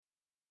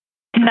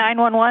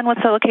911,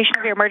 what's the location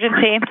of your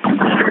emergency?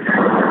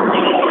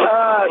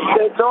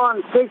 It's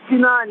on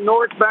 69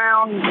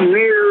 northbound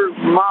near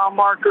mile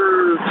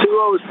marker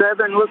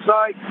 207, looks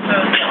like.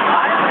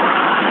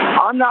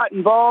 I'm not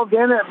involved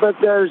in it, but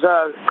there's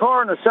a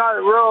car on the side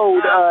of the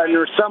road, and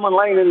there's someone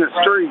laying in the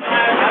street.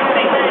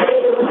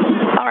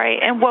 All right,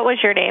 and what was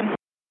your name?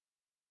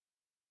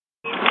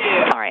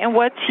 All right, and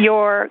what's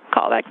your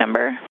callback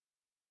number?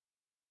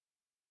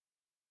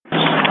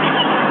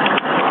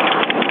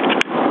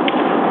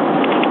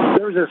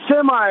 There's a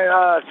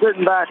semi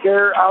sitting back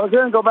there. I was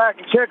going to go back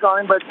and check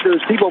on him, but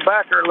there's people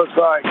back there, it looks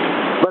like.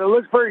 But it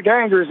looks pretty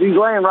dangerous. He's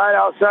laying right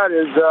outside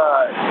his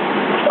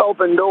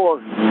open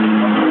door.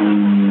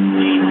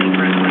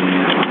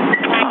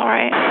 All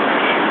right.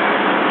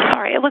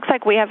 All right, it looks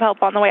like we have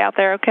help on the way out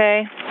there,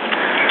 okay?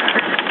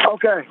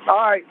 Okay,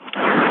 all right.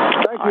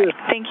 Thank you. Right,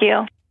 thank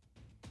you.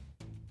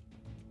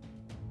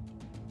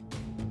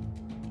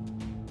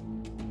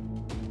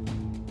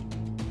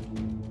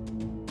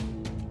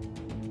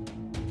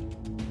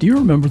 Do you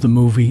remember the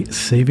movie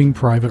Saving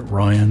Private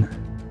Ryan?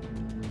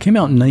 It came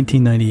out in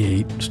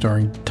 1998,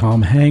 starring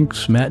Tom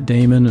Hanks, Matt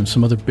Damon, and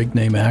some other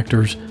big-name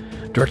actors,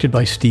 directed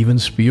by Steven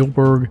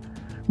Spielberg.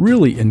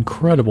 Really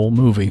incredible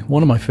movie,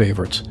 one of my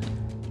favorites.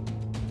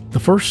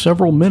 The first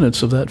several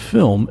minutes of that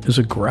film is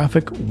a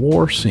graphic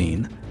war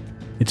scene.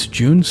 It's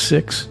June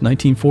 6,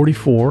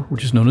 1944,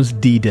 which is known as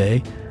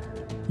D-Day.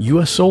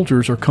 U.S.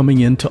 soldiers are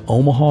coming into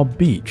Omaha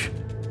Beach,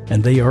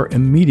 and they are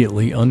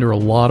immediately under a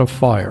lot of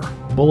fire,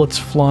 bullets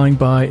flying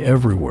by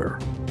everywhere.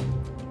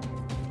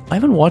 I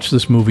haven't watched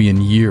this movie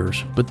in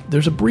years, but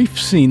there's a brief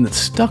scene that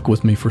stuck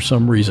with me for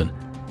some reason.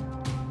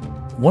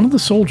 One of the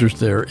soldiers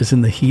there is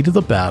in the heat of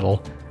the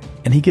battle,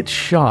 and he gets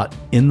shot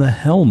in the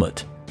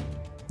helmet.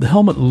 The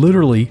helmet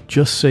literally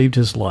just saved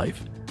his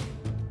life.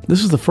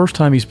 This is the first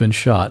time he's been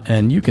shot,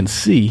 and you can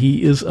see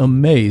he is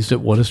amazed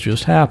at what has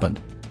just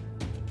happened.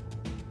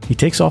 He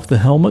takes off the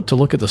helmet to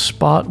look at the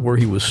spot where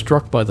he was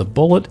struck by the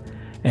bullet,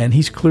 and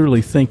he's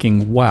clearly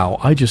thinking, wow,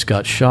 I just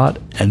got shot,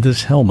 and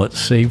this helmet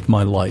saved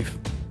my life.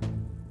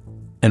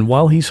 And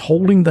while he's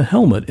holding the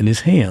helmet in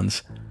his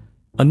hands,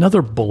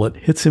 another bullet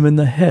hits him in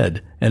the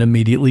head and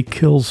immediately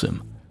kills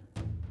him.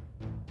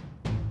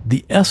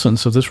 The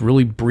essence of this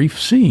really brief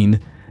scene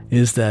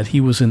is that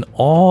he was in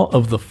awe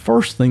of the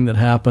first thing that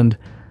happened,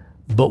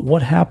 but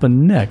what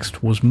happened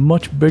next was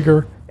much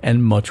bigger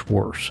and much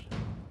worse.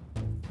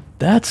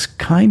 That's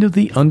kind of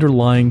the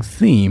underlying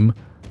theme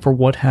for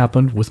what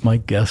happened with my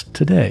guest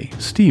today,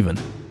 Steven.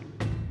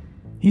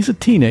 He's a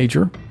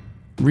teenager,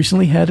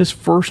 recently had his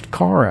first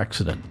car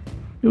accident.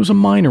 It was a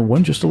minor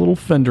one, just a little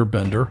fender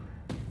bender,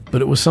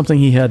 but it was something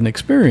he hadn't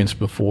experienced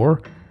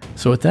before,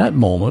 so at that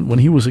moment, when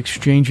he was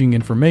exchanging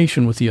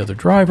information with the other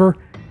driver,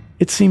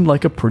 it seemed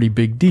like a pretty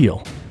big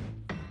deal.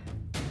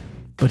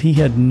 But he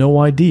had no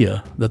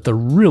idea that the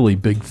really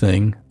big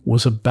thing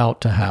was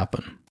about to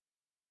happen.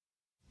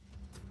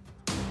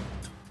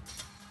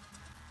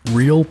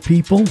 Real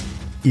people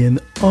in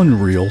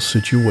unreal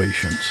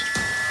situations.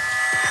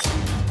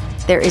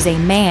 There is a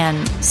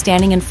man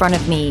standing in front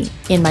of me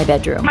in my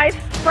bedroom. My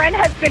friend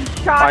has been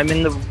shot. I'm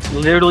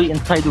literally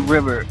inside the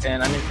river,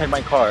 and I'm inside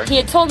my car. He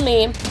had told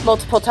me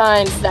multiple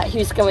times that he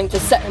was going to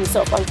set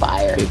himself on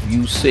fire. If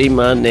you say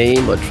my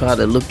name or try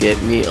to look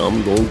at me,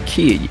 I'm going to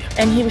kill you.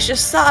 And he was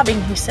just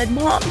sobbing. He said,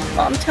 Mom,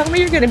 tell me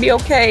you're going to be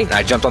okay. And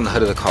I jumped on the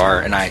hood of the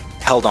car, and I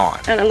held on.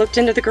 And I looked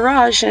into the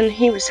garage, and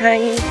he was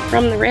hanging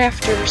from the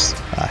rafters.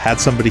 I had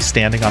somebody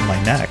standing on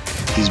my neck.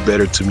 He's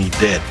better to me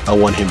dead. I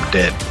want him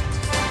dead.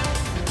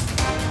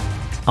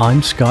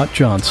 I'm Scott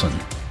Johnson,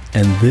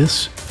 and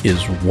this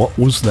is What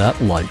Was That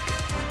Like?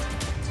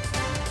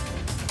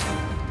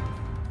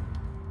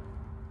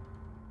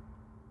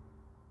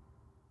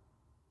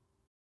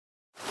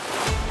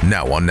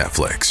 Now on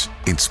Netflix,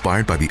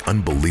 inspired by the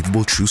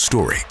unbelievable true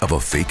story of a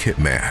fake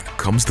hitman,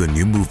 comes the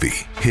new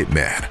movie,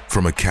 Hitman,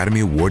 from Academy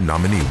Award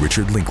nominee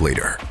Richard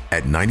Linklater.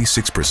 At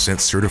 96%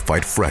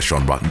 certified fresh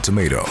on Rotten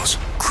Tomatoes,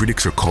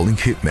 critics are calling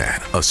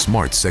Hitman a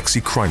smart,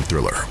 sexy crime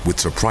thriller with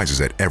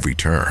surprises at every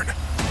turn.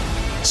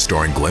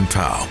 Starring Glenn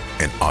Powell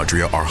and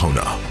Adria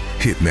Arjona,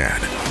 Hitman.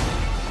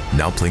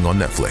 Now playing on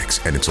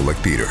Netflix and in select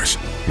theaters.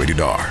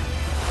 Rated R.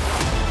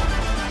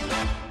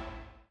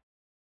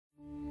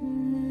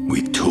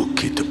 We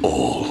took it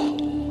all.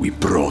 We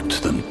brought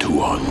them to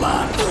our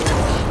land.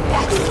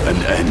 An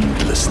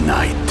endless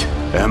night,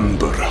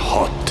 ember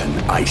hot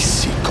and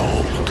icy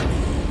cold.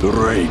 The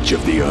rage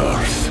of the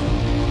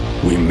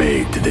earth. We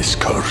made this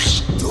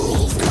curse.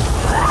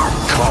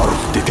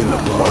 Carved it in the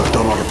blood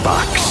on our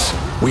backs.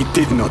 We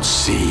did not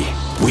see.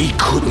 We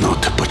could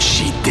not, but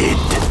she did.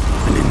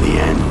 And in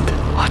the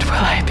end, what will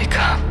I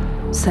become?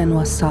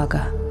 Senua's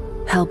Saga.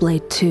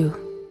 Hellblade 2.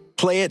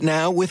 Play it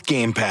now with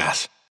Game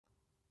Pass.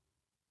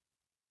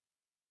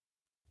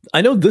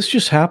 I know this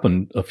just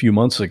happened a few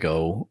months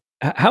ago.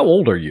 How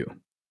old are you?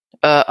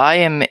 I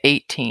am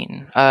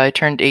 18. I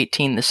turned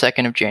 18 the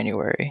 2nd of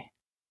January.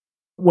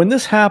 When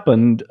this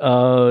happened,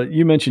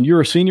 you mentioned you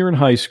were a senior in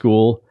high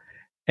school,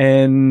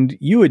 and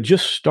you had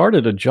just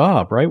started a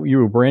job, right? You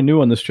were brand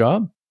new on this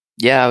job?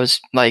 Yeah, I was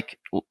like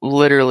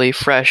literally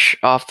fresh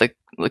off the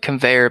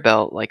conveyor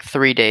belt, like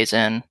 3 days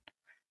in.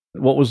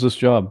 What was this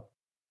job?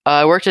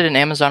 I worked at an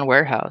Amazon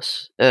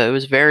warehouse. It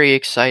was very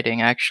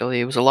exciting,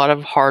 actually. It was a lot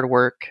of hard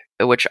work,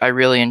 which I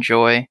really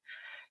enjoy.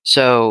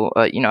 So,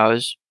 I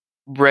was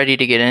ready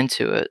to get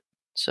into it.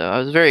 So I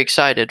was very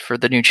excited for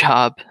the new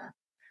job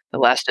that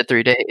lasted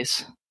 3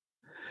 days.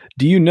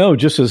 Do you know,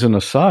 just as an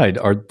aside,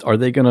 are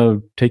they going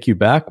to take you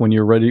back when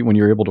you're ready, when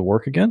you're able to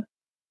work again?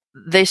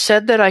 They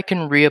said that I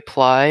can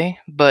reapply,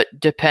 but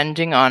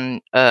depending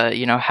on,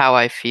 how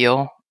I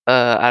feel,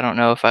 I don't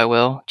know if I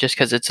will, just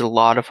because it's a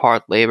lot of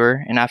hard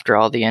labor. And after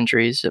all the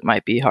injuries, it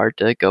might be hard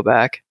to go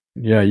back.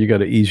 Yeah, you got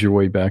to ease your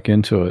way back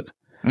into it.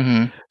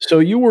 Mm-hmm. So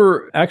you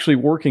were actually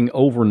working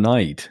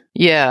overnight.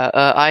 Yeah,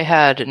 I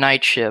had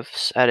night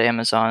shifts at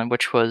Amazon,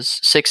 which was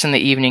 6 in the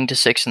evening to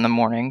 6 in the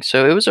morning.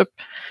 So it was a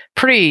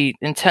pretty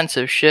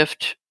intensive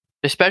shift,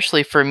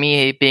 especially for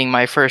me being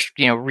my first,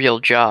 real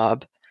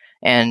job.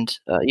 And,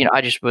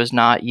 I just was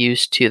not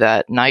used to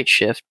that night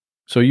shift.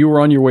 So you were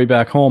on your way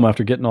back home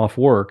after getting off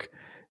work.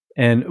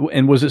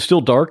 And was it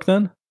still dark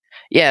then?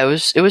 Yeah,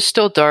 it was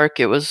still dark.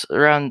 It was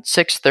around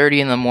 6:30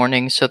 in the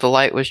morning, so the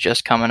light was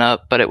just coming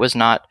up, but it was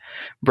not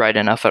bright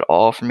enough at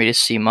all for me to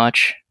see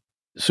much.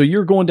 So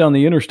you're going down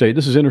the interstate.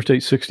 This is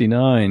Interstate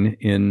 69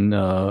 in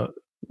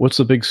what's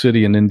the big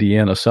city in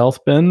Indiana?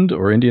 South Bend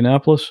or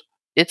Indianapolis?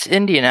 It's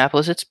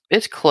Indianapolis.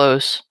 It's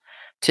close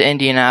to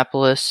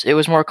Indianapolis. It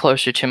was more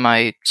closer to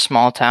my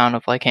small town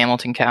of like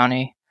Hamilton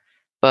County,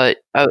 but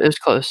it was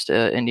close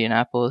to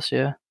Indianapolis,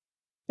 yeah.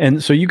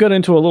 And so you got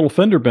into a little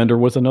fender bender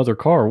with another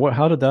car.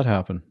 How did that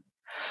happen?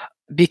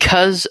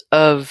 Because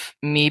of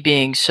me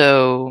being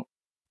so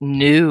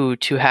new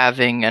to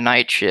having a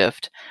night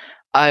shift,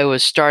 I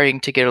was starting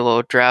to get a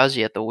little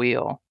drowsy at the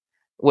wheel,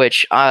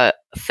 which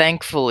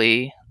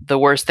thankfully the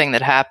worst thing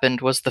that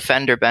happened was the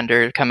fender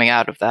bender coming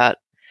out of that.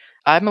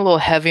 I'm a little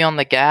heavy on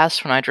the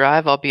gas when I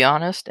drive, I'll be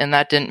honest, and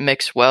that didn't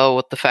mix well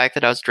with the fact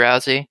that I was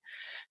drowsy.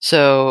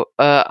 So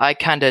I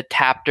kind of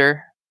tapped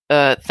her.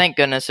 Thank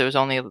goodness it was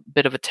only a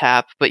bit of a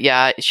tap, but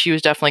yeah, she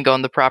was definitely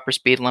going the proper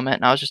speed limit,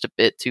 and I was just a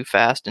bit too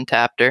fast and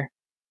tapped her.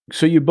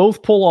 So you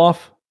both pull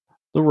off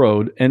the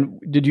road, and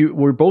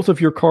were both of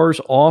your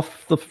cars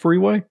off the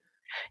freeway?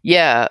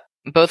 Yeah,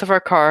 both of our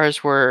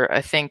cars were,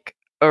 I think,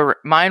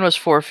 mine was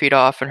 4 feet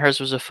off, and hers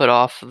was a foot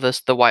off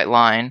the white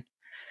line.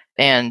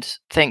 And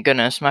thank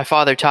goodness, my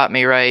father taught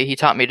me right. He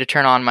taught me to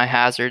turn on my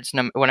hazards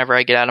whenever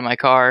I get out of my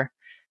car.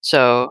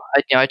 So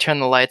I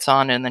turn the lights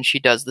on, and then she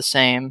does the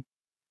same.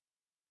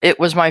 It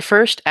was my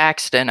first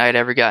accident I'd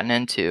ever gotten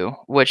into,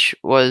 which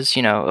was,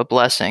 a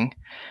blessing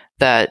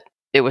that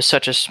it was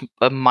such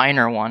a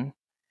minor one.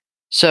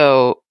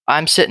 So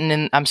I'm sitting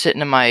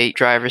in my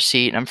driver's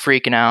seat and I'm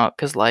freaking out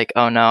because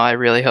oh no, I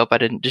really hope I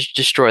didn't just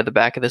destroy the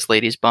back of this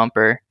lady's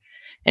bumper.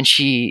 And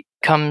she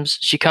comes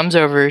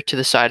over to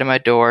the side of my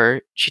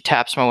door. She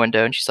taps my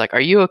window and she's like,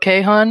 "Are you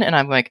okay, hon?" And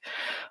I'm like,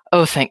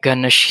 "Oh, thank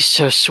goodness, she's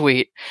so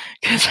sweet,"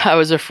 because I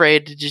was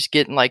afraid to just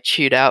get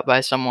chewed out by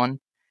someone.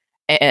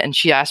 And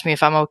she asked me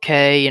if I'm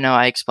okay.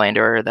 I explained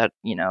to her that,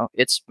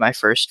 it's my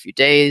first few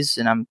days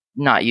and I'm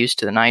not used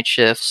to the night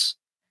shifts.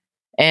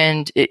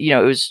 And it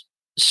was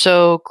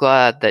so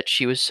glad that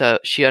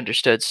she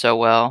understood so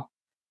well.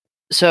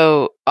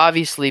 So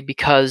obviously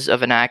because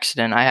of an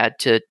accident, I had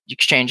to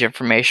exchange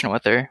information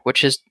with her,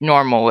 which is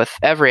normal with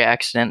every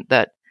accident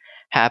that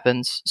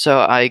happens.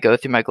 So I go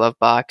through my glove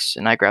box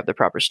and I grab the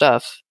proper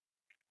stuff.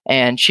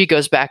 And she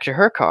goes back to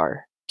her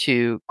car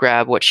to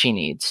grab what she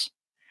needs.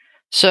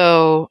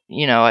 So,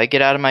 I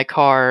get out of my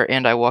car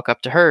and I walk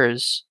up to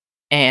hers,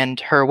 and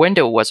her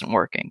window wasn't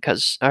working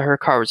because her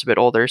car was a bit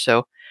older,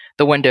 so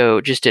the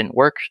window just didn't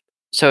work.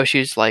 So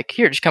she's like,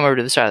 "Here, just come over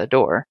to the side of the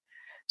door."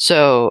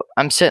 So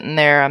I'm sitting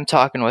there, I'm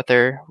talking with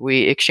her,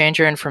 we exchange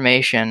our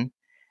information,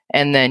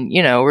 and then,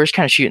 we're just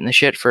kind of shooting the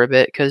shit for a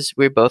bit because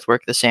we both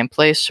work the same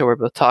place, so we're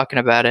both talking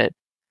about it.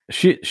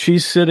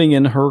 She's sitting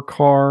in her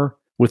car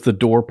with the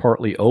door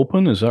partly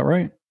open, is that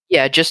right?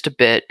 Yeah, just a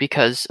bit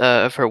because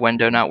of her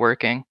window not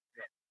working.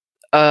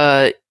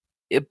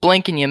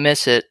 Blink and you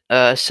miss it.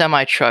 A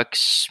semi-truck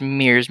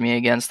smears me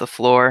against the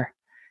floor,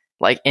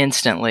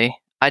 instantly.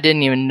 I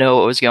didn't even know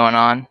what was going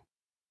on.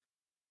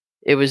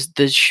 It was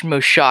the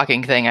most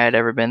shocking thing I had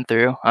ever been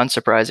through,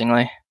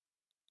 unsurprisingly.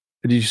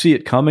 Did you see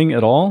it coming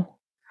at all?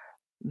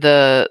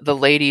 The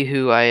lady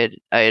who I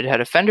had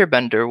a fender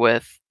bender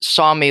with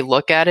saw me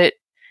look at it,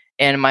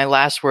 and my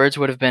last words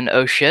would have been,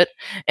 "Oh shit,"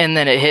 and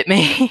then it hit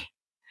me.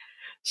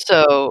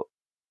 So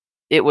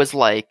it was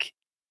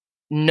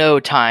no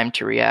time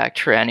to react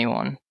for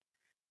anyone.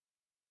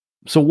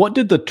 So what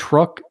did the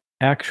truck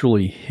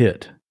actually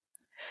hit?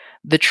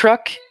 The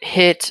truck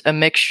hit a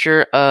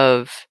mixture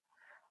of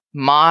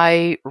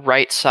my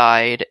right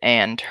side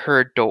and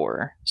her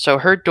door. So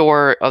her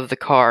door of the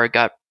car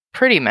got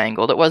pretty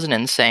mangled. It wasn't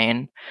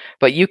insane,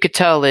 but you could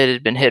tell it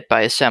had been hit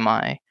by a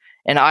semi.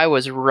 And I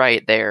was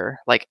right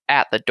there,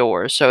 at the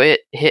door. So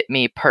it hit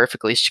me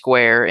perfectly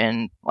square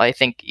in, I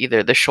think,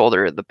 either the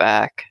shoulder or the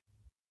back.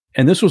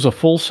 And this was a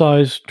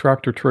full-size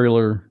tractor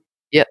trailer?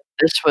 Yeah,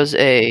 this was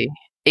a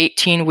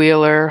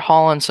 18-wheeler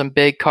hauling some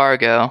big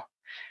cargo.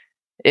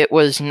 It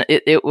was,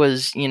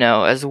 you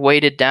know, as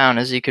weighted down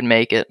as you could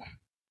make it.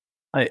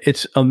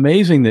 It's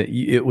amazing that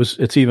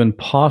it's even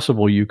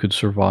possible you could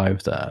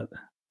survive that.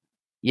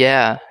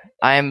 Yeah,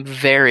 I am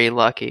very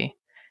lucky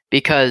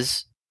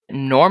because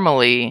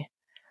normally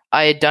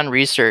I had done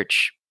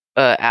research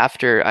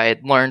after I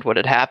had learned what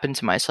had happened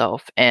to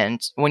myself. And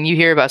when you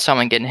hear about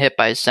someone getting hit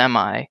by a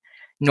semi,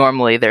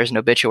 normally there's an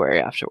obituary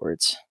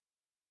afterwards.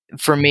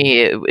 For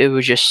me, it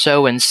was just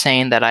so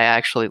insane that I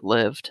actually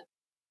lived.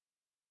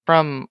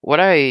 From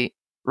what I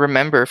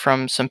remember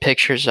from some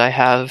pictures I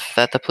have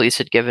that the police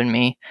had given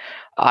me,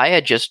 I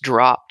had just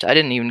dropped. I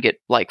didn't even get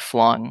like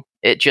flung.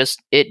 It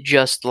just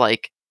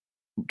like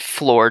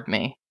floored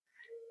me.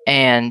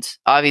 And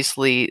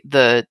obviously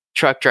the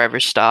truck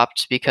driver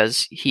stopped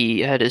because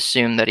he had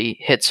assumed that he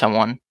hit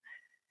someone.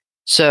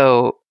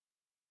 So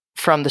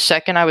from the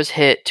second I was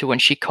hit to when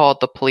she called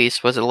the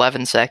police was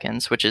 11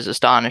 seconds, which is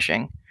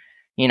astonishing.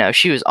 You know,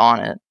 she was on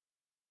it.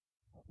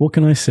 What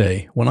can I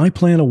say? When I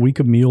plan a week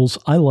of meals,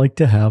 I like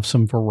to have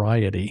some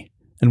variety.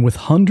 And with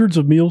hundreds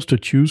of meals to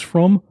choose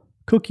from,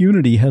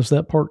 CookUnity has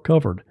that part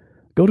covered.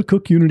 Go to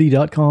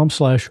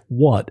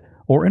cookunity.com/what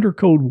or enter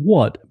code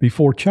WHAT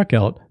before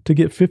checkout to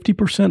get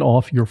 50%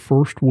 off your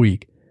first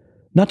week.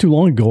 Not too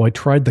long ago, I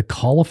tried the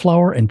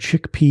cauliflower and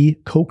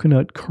chickpea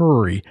coconut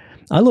curry.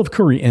 I love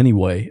curry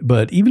anyway,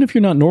 but even if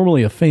you're not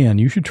normally a fan,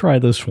 you should try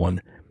this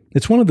one.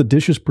 It's one of the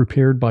dishes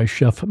prepared by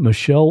Chef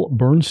Michelle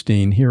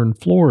Bernstein here in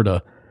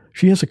Florida.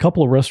 She has a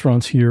couple of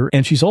restaurants here,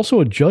 and she's also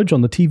a judge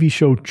on the TV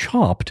show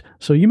Chopped,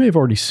 so you may have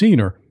already seen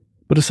her.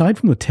 But aside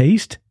from the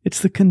taste,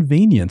 it's the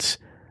convenience.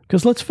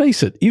 Because let's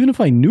face it, even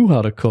if I knew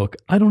how to cook,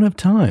 I don't have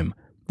time.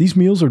 These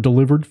meals are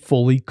delivered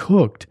fully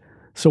cooked.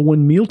 So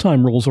when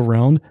mealtime rolls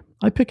around,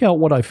 I pick out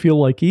what I feel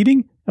like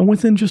eating, and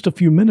within just a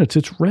few minutes,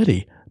 it's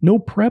ready. No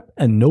prep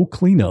and no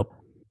cleanup.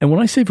 And when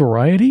I say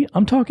variety,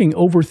 I'm talking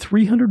over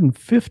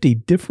 350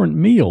 different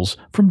meals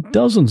from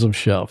dozens of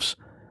chefs.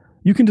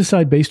 You can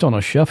decide based on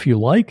a chef you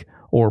like,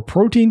 or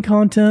protein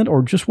content,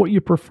 or just what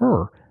you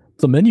prefer.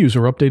 The menus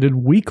are updated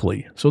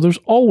weekly, so there's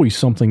always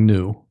something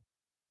new.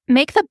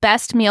 Make the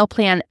best meal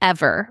plan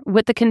ever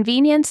with the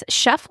convenience,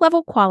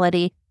 chef-level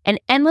quality, and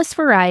endless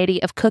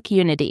variety of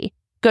CookUnity.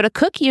 Go to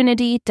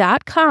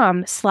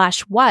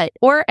cookunity.com/what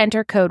or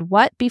enter code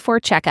WHAT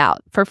before checkout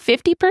for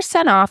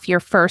 50% off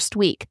your first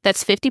week.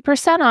 That's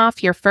 50%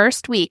 off your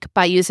first week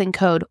by using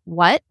code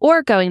WHAT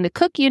or going to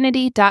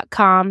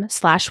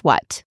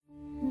cookunity.com/what.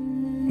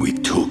 We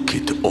took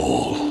it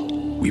all.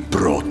 We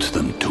brought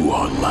them to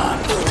our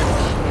land.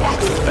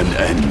 An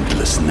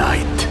endless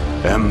night,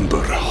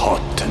 ember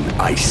hot and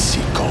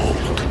icy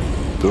cold.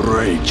 The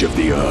rage of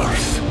the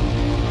earth.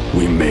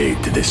 We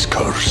made this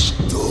curse.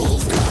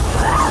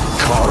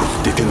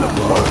 Carved it in the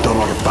blood on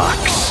our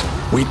backs.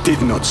 We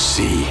did not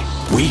see.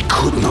 We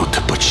could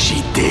not, but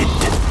she did.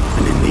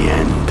 And in the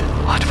end,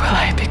 what will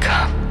I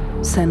become?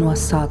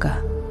 Senua's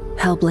Saga.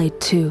 Hellblade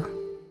 2.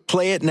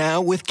 Play it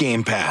now with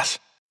Game Pass.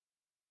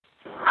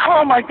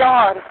 Oh my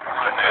God.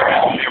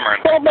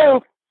 Don't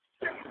move.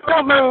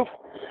 Don't move.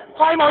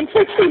 I'm on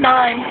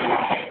 69.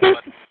 This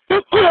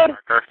kid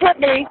hit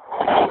me.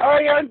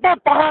 I'm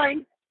back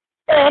behind.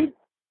 And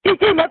he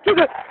came up to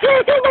the,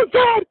 oh my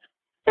God.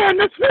 And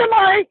the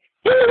semi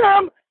hit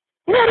him.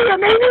 Hit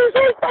him. And he's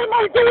right by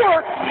my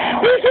door.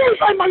 He's right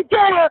by my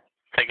door.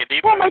 Take a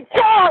deep breath. Oh my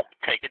God.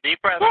 Take a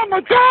deep breath. Oh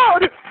my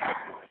God.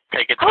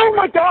 Take a deep Oh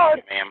my God.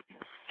 breath, ma'am.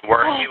 Where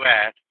are you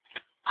at?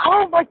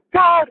 Oh my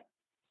God.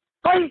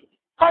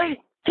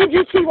 Did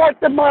you see what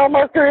the mile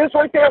marker is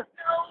right there?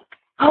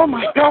 Oh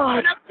my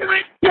God.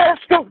 Yes,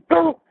 go.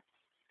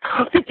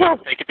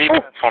 Take a deep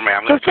breath for me.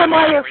 I'm going to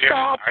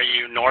stop. Are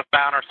you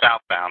northbound or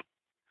southbound?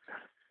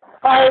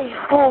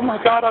 Oh my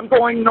God, I'm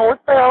going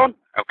northbound.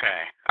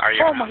 Okay. Are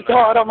you? Oh my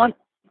God, Are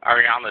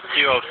you on the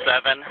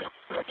 207?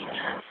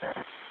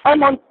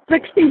 I'm on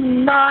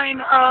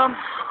 69.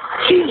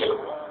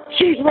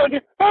 She's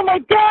running. Oh my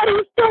God,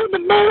 he's starting to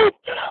move.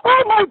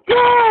 Oh my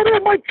God.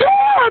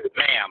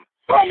 Ma'am.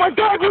 Oh my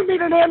God, we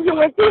need an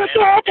ambulance. It's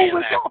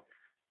awful.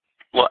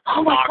 What?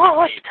 Oh my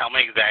God. Tell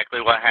me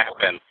exactly what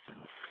happened.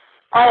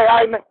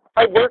 I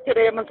work at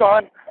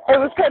Amazon. I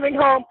was coming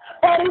home.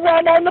 And he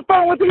ran on the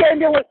phone with the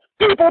ambulance.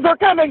 People, they're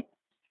coming.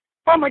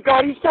 Oh my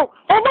God, he's so.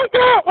 Oh my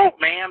God. Oh.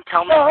 Ma'am,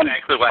 tell me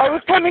exactly what happened. I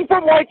was coming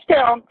from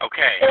Whitestown.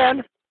 Okay.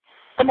 And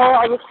tomorrow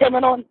I was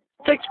coming on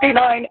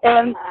 69,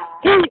 and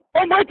he.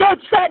 Oh my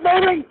God, stop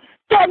moving.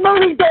 Stop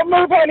moving. Don't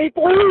move, honey,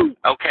 please.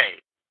 Okay.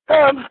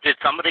 Did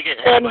somebody get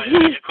hit by a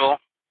vehicle?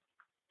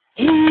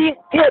 He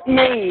hit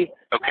me.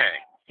 Okay.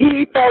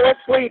 He fell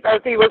asleep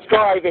as he was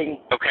driving.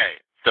 Okay.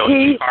 So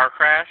it's a car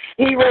crash?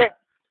 He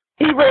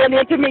ran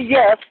into me,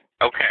 yes.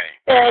 Okay.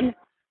 And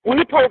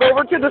we pulled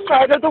over to the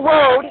side of the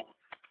road,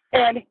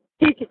 and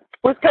he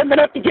was coming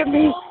up to give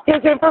me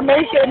his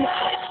information,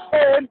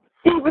 and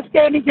he was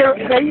standing here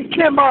in a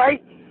semi.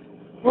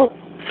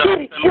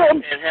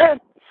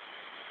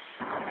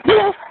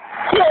 Yes.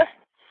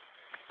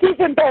 He's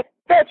in bad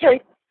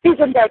shape.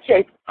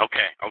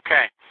 Okay.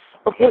 Okay,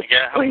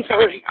 Yeah, please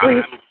hurry,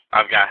 please.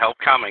 I've got help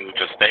coming.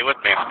 Just stay with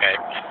me, okay?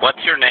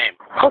 What's your name?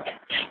 Okay.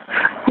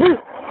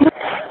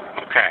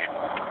 Okay.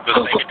 Just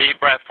take a deep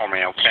breath for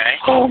me, okay?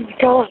 Oh my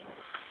God.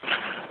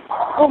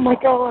 Oh my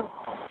God.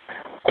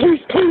 Please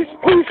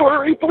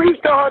hurry, please,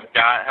 God.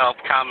 Got help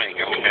coming,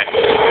 okay?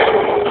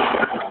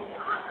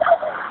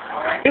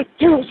 It's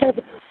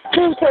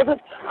 207.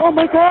 Oh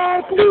my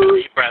God,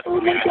 please. Deep breath. Oh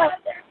my God.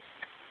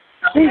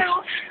 Please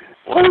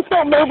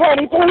don't move,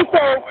 honey. Please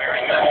don't.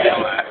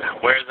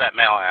 Where is that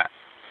male at?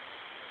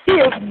 He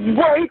is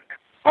right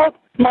at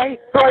my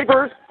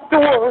driver's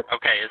door.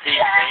 Okay, is he in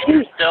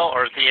danger still,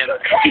 or is he in?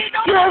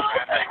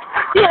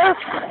 Yes.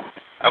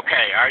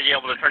 Okay, are you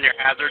able to turn your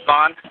hazards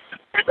on?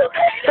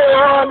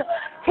 They're on.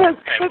 His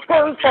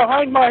car's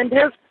behind mine.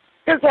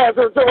 His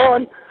hazards are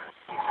on.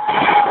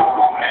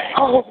 Okay.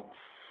 Oh.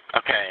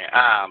 Okay.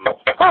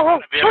 What kind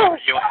of vehicle are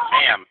you in,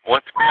 ma'am?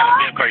 What kind of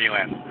vehicle are you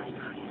in?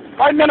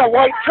 I'm in a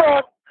white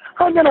truck.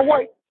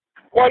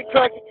 White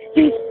truck.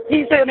 He's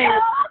in a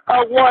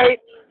white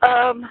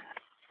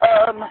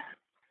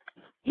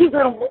he's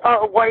in a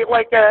white,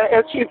 like a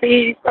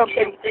SUV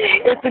something.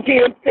 It's a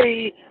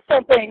GMC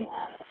something.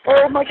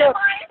 Oh my God.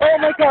 Oh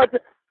my God.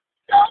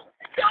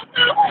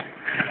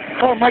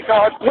 Oh my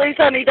God. Please,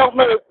 honey, don't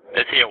move.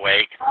 Is he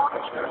awake?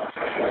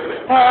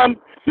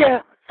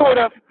 Yeah, sort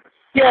of.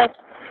 Yes,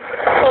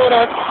 sort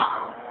of.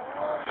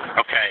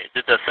 Okay.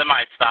 Did the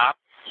semi stop?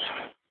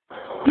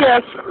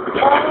 Yes.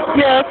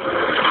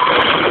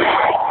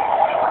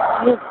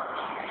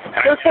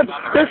 There's him.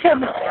 Are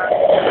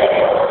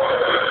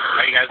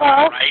you guys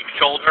on the right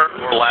shoulder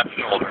or left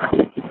shoulder?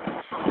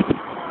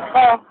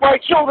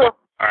 Right shoulder.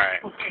 All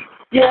right.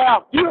 Yeah,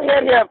 you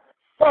hit him.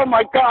 Oh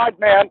my God,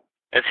 man.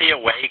 Is he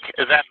awake?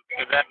 Is that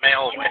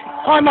male awake?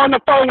 I'm on the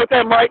phone with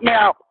him right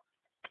now.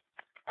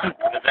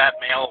 Is that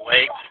male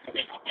awake?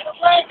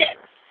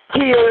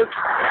 He is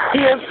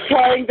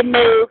trying to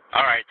move.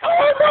 All right.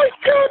 Oh my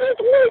God, he's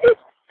moving.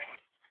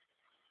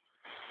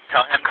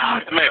 Tell him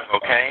to move,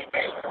 okay?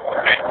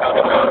 Okay.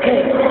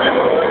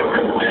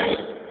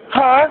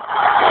 Huh?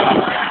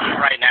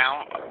 Right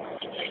now,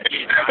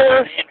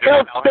 there's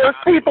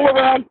people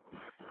around.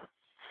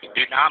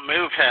 Do not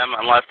move him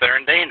unless they're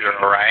in danger,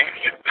 all right?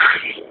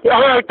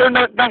 All right, they're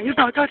not. No, he's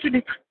not touching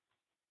me.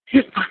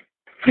 He's not.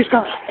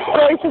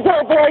 Grace, is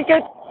there a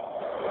blanket?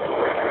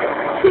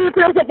 See if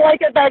there's a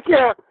blanket back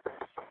here.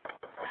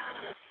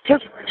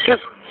 His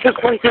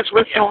blanket's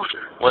with you.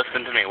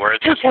 Listen to me. Where's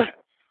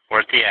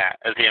he at?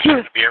 Is he in front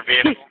of your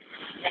vehicle?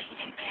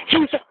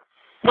 He's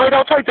right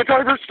outside the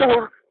driver's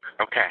door.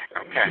 Okay.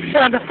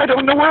 And I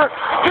don't know where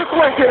his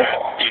blanket.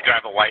 You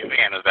drive a white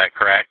van, is that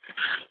correct?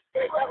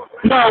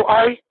 No,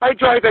 I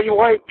drive a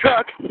white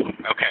truck.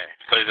 Okay,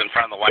 so he's in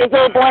front of the white. Is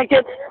there a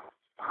blanket?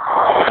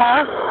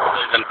 Huh? So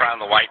he's in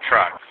front of the white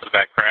truck, is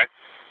that correct?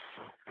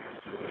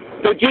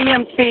 The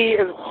GMC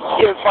is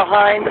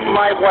behind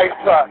my white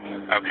truck.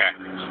 Okay.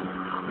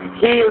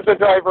 He is the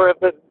driver of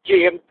the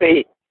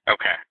GMC.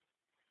 Okay.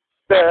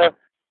 The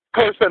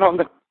person on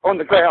the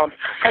ground.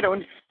 I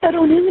don't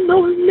even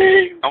know his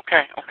name.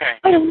 Okay.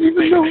 I don't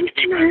even know his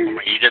name.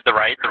 You did the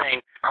right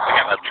thing. We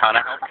have a ton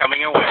of help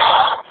coming your way.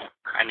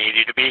 I need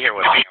you to be here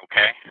with me,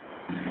 okay?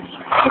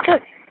 Okay.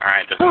 All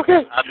right.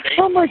 Okay. Update.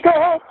 Oh my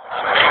God.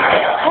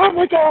 Oh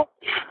my God.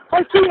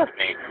 I see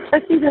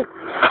it.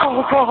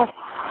 Oh God.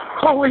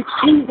 Holy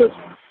Jesus.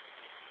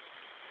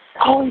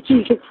 Oh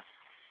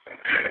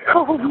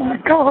my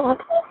God.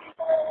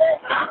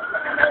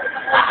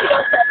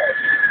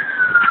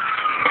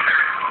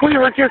 We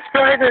were just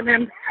driving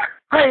and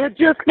I had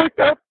just looked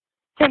up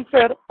and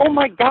said, oh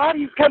my God,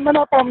 he's coming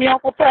up on me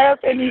awful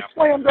fast, and he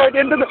slammed right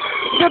into the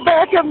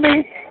back of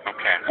me.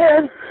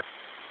 Okay.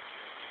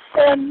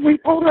 And we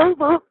pulled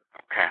over.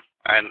 Okay.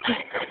 And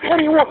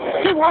he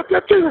walked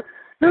up to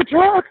the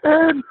truck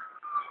and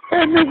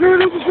this is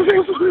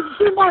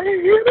in my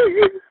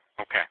head.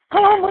 Okay.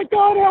 Oh my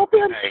God, help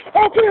him. Hey.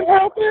 Help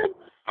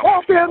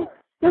him.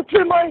 The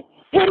semi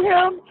hit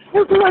him.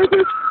 His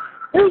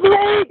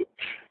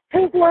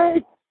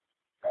leg.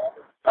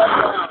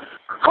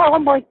 Oh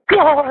my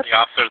God. The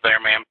officer's there,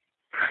 ma'am?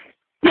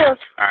 Yes.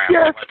 All right,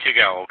 yes. I'll let you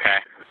go, okay?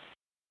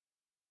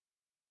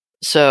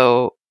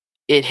 So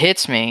it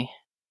hits me,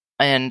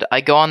 and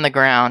I go on the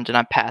ground, and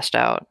I'm passed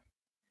out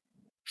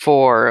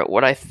for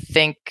what I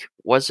think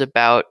was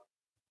about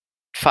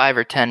 5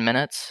 or 10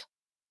 minutes.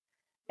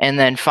 And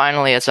then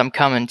finally, as I'm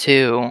coming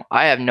to,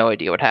 I have no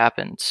idea what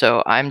happened.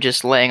 So I'm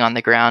just laying on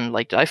the ground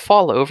like, did I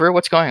fall over?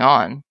 What's going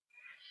on?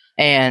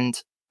 And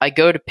I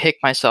go to pick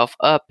myself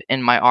up,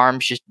 and my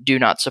arms just do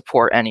not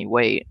support any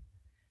weight.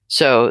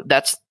 So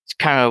that's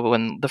kind of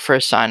when the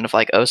first sign of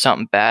like, oh,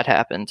 something bad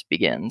happened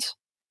begins.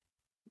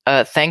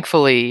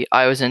 Thankfully,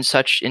 I was in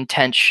such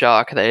intense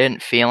shock that I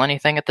didn't feel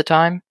anything at the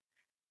time,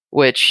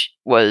 which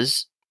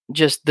was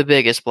just the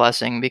biggest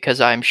blessing, because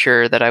I'm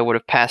sure that I would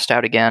have passed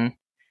out again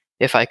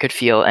if I could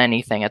feel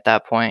anything at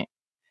that point.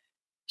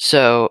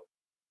 So,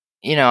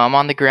 I'm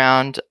on the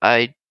ground.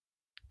 I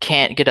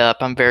can't get up.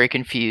 I'm very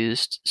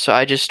confused. So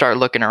I just start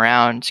looking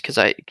around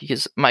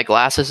because my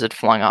glasses had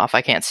flung off.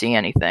 I can't see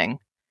anything.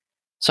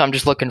 So I'm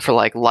just looking for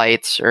like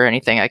lights or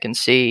anything I can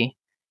see.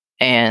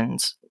 And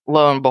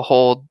lo and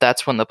behold,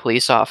 that's when the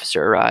police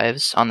officer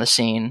arrives on the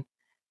scene.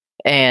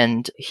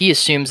 And he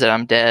assumes that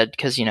I'm dead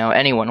because,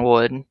 anyone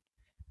would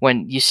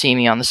when you see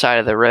me on the side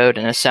of the road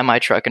in a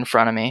semi-truck in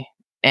front of me.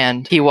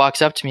 And he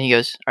walks up to me. He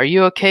goes, "Are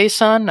you okay,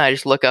 son?" I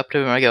just look up to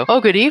him and I go,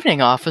 "Oh, good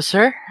evening,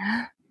 officer.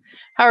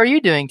 How are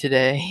you doing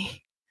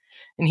today?"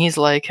 And he's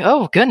like,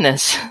 "Oh,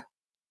 goodness."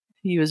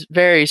 He was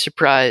very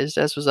surprised,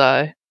 as was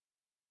I.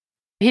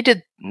 He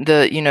did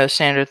the,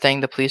 standard thing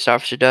the police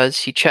officer does.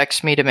 He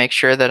checks me to make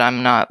sure that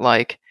I'm not,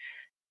 like,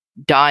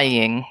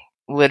 dying,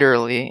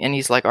 literally. And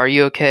he's like, "Are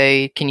you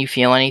okay? Can you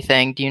feel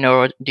anything? Do you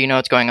know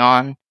what's going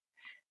on?"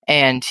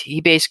 And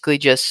he basically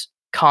just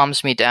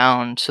calms me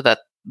down so that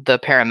the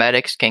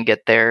paramedics can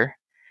get there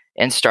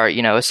and start,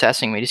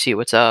 assessing me to see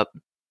what's up,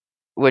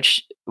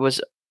 which was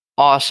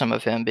awesome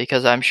of him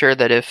because I'm sure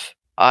that if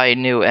I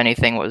knew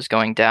anything was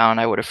going down,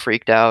 I would have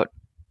freaked out.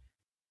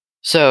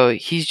 So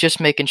he's just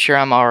making sure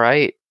I'm all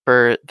right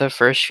for the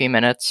first few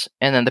minutes,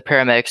 and then the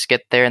paramedics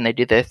get there and they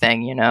do their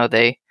thing.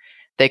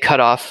 They cut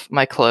off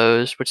my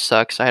clothes, which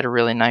sucks. I had a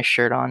really nice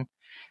shirt on,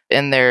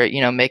 and they're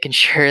making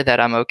sure that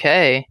I'm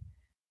okay.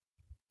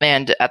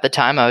 And at the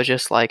time, I was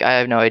just like, I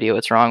have no idea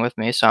what's wrong with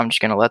me, so I'm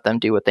just gonna let them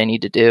do what they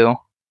need to do.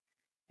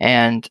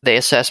 And they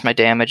assess my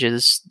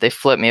damages. They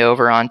flip me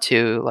over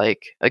onto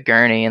like a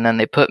gurney, and then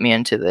they put me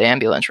into the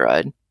ambulance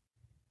ride.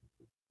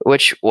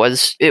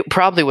 It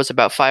probably was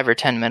about 5 or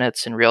 10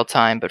 minutes in real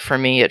time, but for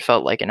me, it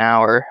felt like an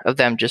hour of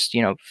them just,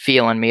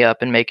 feeling me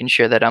up and making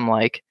sure that I'm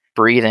like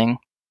breathing.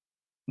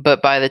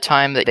 But by the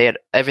time that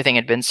everything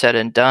had been said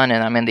and done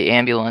and I'm in the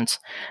ambulance,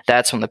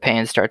 that's when the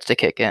pain starts to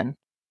kick in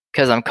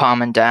because I'm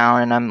calming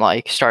down and I'm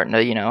like starting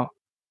to,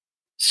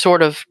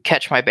 sort of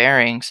catch my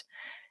bearings.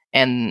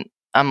 And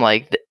I'm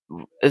like,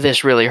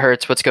 "This really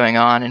hurts. What's going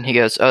on?" And he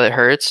goes, "Oh, it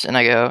hurts?" And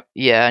I go,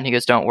 "Yeah." And he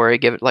goes, "Don't worry.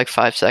 Give it like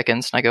 5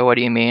 seconds." And I go, "What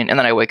do you mean?" And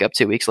then I wake up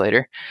 2 weeks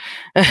later.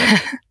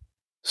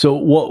 So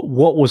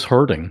what was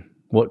hurting?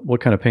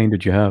 What kind of pain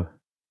did you have?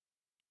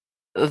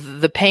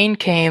 The pain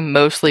came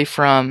mostly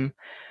from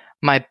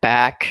my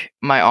back,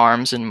 my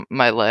arms, and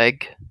my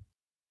leg.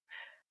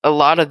 A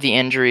lot of the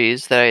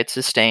injuries that I had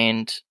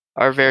sustained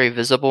are very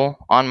visible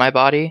on my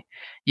body.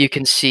 You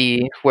can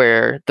see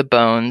where the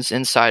bones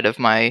inside of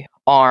my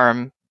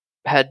arm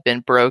had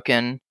been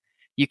broken.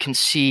 You can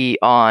see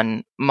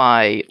on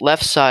my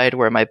left side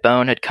where my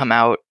bone had come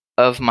out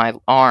of my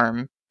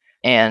arm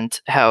and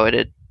how it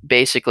had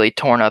basically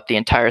torn up the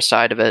entire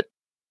side of it.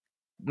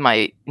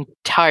 My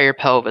entire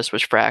pelvis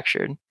was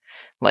fractured.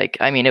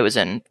 It was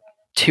in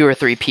 2 or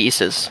 3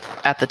 pieces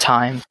at the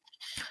time.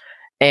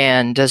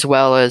 And as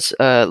well as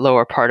a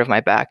lower part of my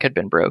back had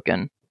been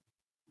broken.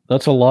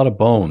 That's a lot of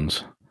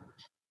bones.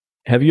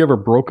 Have you ever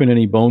broken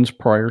any bones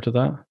prior to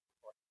that?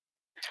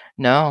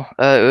 No,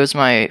 it was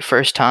my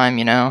first time,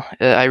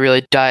 I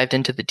really dived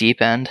into the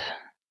deep end.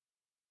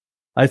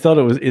 I thought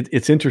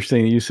it's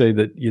interesting you say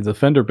that the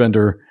fender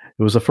bender,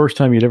 it was the first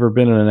time you'd ever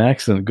been in an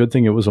accident. Good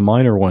thing it was a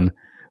minor one.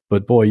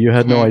 But boy, you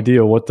had no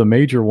idea what the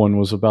major one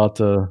was about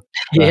to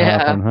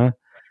happen, huh?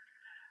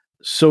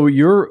 So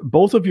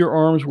both of your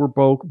arms were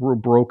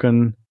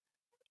broken,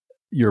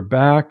 your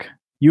back,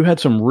 you had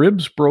some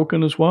ribs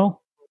broken as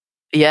well?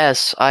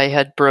 Yes, I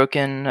had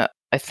broken,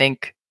 I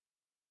think,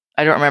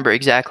 I don't remember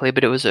exactly,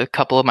 but it was a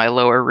couple of my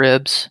lower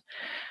ribs.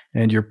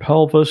 And your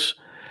pelvis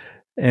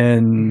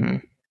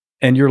and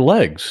your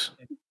legs.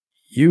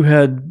 You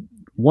had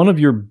one of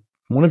your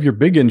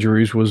big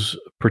injuries was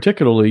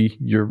particularly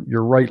your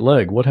right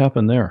leg. What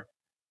happened there?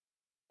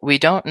 We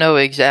don't know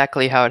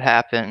exactly how it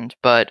happened,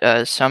 but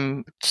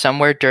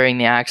somewhere during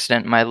the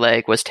accident, my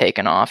leg was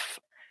taken off.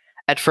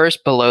 At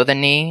first below the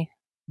knee,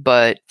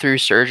 but through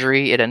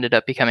surgery, it ended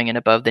up becoming an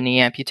above the knee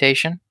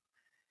amputation.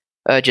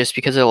 Just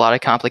because of a lot of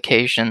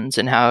complications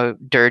and how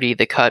dirty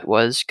the cut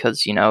was,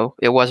 because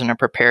it wasn't a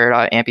prepared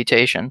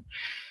amputation,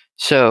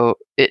 so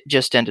it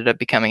just ended up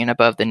becoming an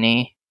above the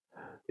knee.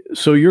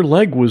 So your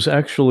leg was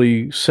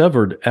actually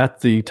severed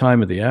at the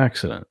time of the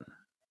accident.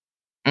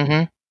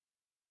 Mm-hmm.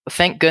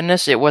 Thank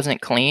goodness it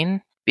wasn't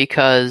clean,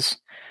 because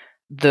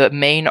the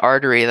main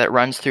artery that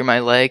runs through my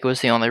leg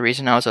was the only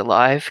reason I was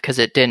alive, because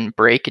it didn't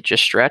break, it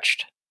just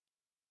stretched.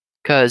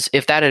 Because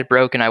if that had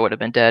broken, I would have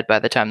been dead by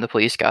the time the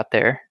police got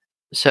there.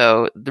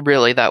 So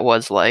really, that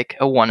was like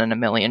a 1 in a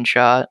million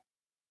shot.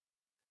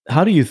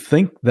 How do you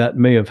think that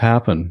may have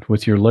happened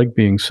with your leg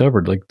being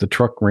severed? Like the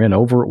truck ran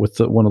over it with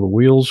one of the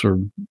wheels, or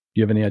do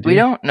you have any idea? We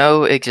don't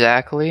know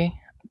exactly.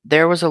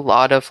 There was a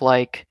lot of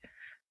like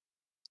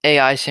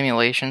AI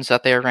simulations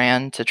that they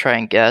ran to try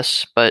and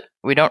guess, but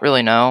we don't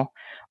really know.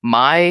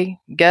 My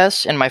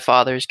guess and my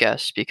father's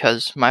guess,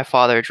 because my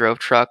father drove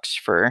trucks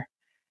for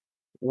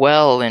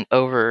well and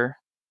over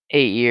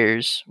 8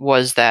 years,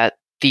 was that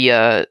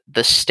the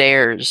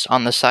stairs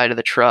on the side of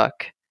the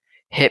truck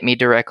hit me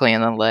directly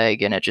in the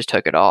leg and it just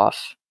took it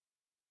off.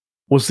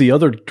 Was the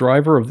other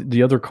driver of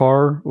the other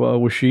car,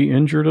 was she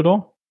injured at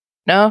all?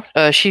 No,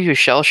 she was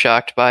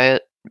shell-shocked by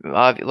it,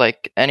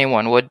 like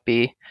anyone would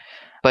be.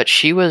 But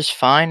she was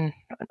fine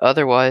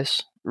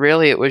otherwise.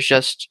 really it was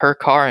just her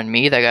car and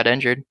me that got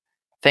injured.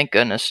 Thank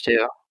goodness,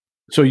 too.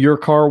 So your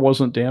car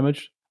wasn't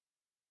damaged?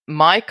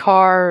 My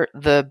car,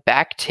 the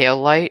back tail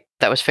light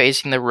that was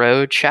facing the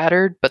road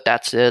shattered, but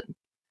that's it.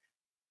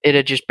 It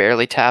had just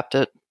barely tapped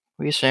it,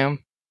 we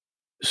assume.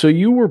 So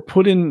you were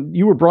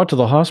brought to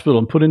the hospital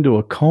and put into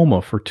a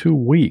coma for 2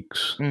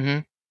 weeks. Mm-hmm.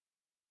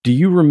 Do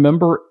you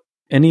remember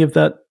any of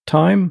that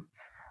time?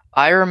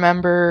 I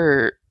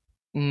remember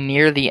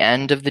near the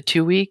end of the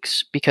 2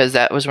 weeks, because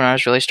that was when I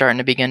was really starting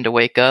to begin to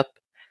wake up.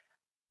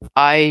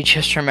 I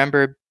just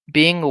remember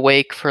being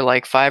awake for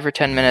like 5 or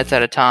 10 minutes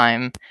at a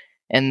time,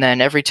 and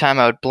then every time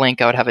I would blink,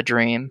 I would have a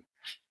dream.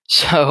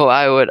 So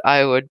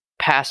I would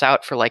pass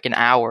out for like an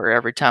hour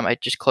every time I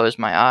just closed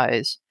my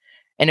eyes.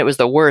 And it was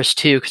the worst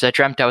too, because I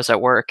dreamt I was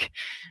at work.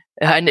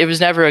 And it was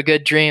never a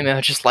good dream. It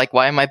was just like,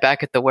 why am I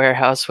back at the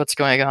warehouse? What's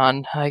going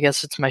on? I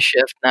guess it's my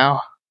shift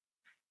now.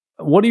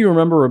 What do you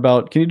remember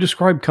can you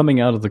describe coming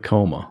out of the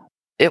coma?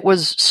 It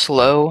was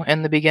slow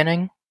in the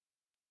beginning.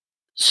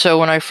 So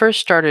when I first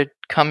started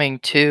coming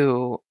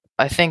to,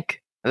 I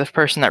think the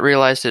person that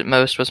realized it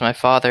most was my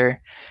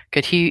father,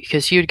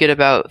 because he would get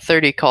about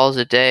 30 calls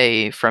a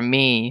day from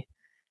me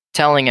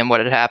telling him what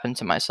had happened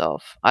to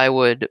myself. I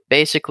would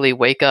basically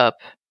wake up,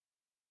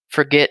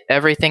 forget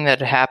everything that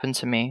had happened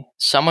to me.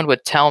 Someone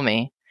would tell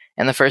me,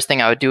 and the first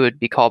thing I would do would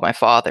be call my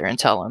father and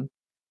tell him.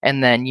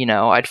 And then,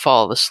 I'd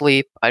fall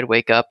asleep, I'd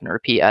wake up and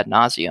repeat ad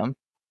nauseum.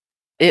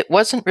 It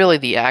wasn't really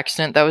the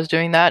accident that was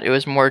doing that. It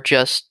was more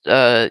just,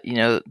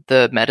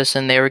 the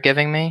medicine they were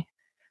giving me.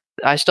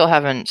 I still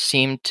haven't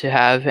seemed to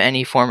have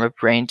any form of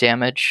brain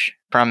damage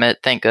from it,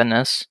 thank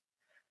goodness.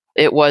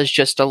 It was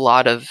just a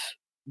lot of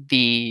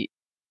the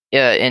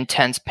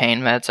intense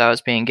pain meds I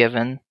was being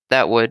given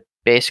that would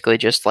basically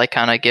just like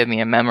kind of give me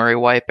a memory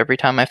wipe every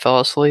time I fell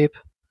asleep.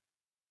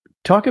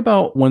 Talk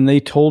about when they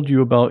told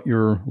you about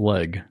your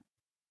leg.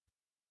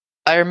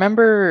 I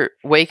remember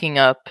waking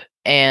up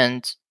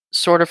and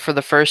sort of for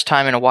the first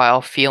time in a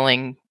while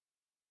feeling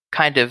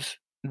kind of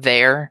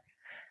there.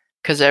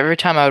 Because every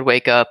time I would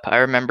wake up, I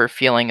remember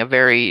feeling a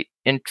very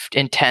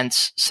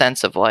intense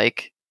sense of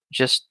like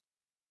just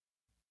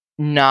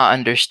not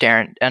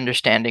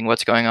understanding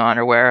what's going on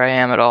or where I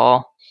am at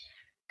all.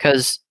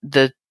 Because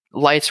the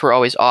lights were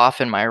always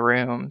off in my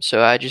room,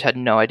 so I just had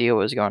no idea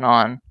what was going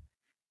on.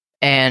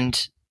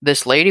 And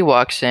this lady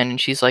walks in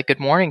and she's like,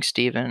 "Good morning,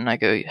 Steven." And I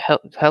go,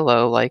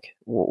 "Hello, like,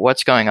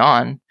 what's going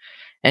on?"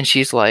 And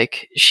she's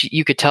like,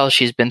 you could tell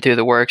she's been through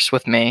the works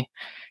with me.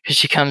 Because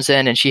she comes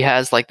in and she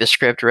has like the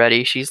script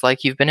ready. She's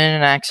like, "You've been in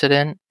an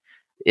accident.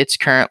 It's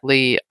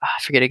currently," I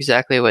forget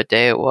exactly what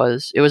day it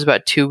was. It was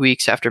about 2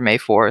 weeks after May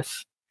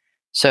 4th.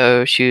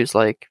 So she was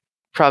like,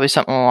 probably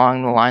something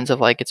along the lines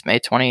of like, "It's May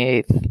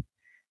 28th.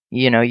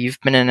 You've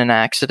been in an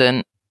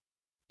accident.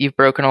 You've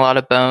broken a lot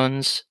of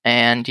bones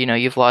and,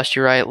 you've lost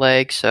your right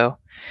leg. So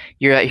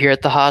you're out here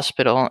at the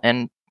hospital."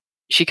 And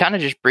she kind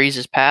of just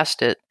breezes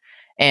past it.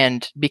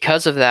 And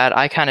because of that,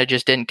 I kind of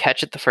just didn't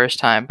catch it the first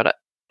time. But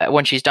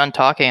when she's done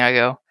talking, I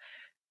go,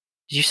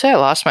 "Did you say I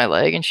lost my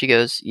leg?" And she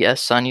goes,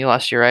 "Yes, son, you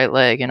lost your right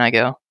leg." And I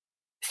go,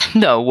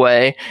 "No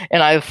way."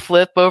 And I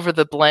flip over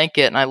the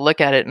blanket and I look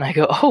at it and I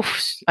go, "Oh,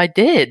 I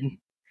did."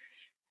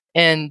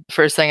 And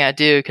first thing I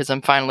do, because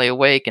I'm finally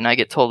awake and I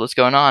get told what's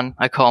going on,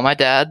 I call my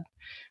dad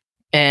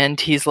and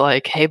he's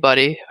like, "Hey,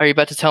 buddy, are you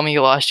about to tell me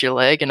you lost your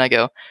leg?" And I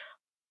go,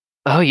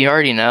 "Oh, you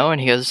already know?"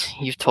 And he goes,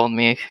 "You've told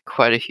me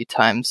quite a few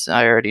times.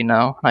 I already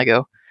know." And I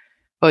go,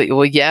 "Oh,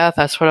 well, yeah,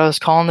 that's what I was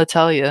calling to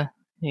tell you."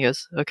 He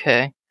goes,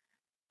 "Okay,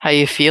 how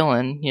you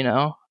feeling?"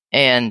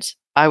 And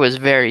I was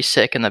very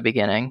sick in the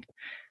beginning.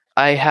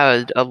 I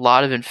had a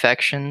lot of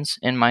infections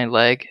in my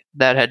leg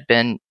that had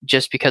been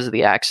just because of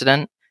the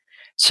accident.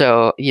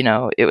 So,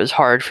 it was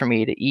hard for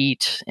me to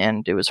eat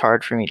and it was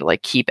hard for me to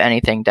like keep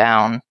anything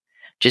down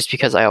just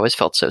because I always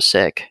felt so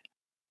sick.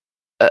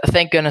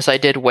 Thank goodness I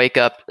did wake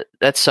up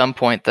at some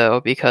point though,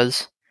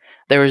 because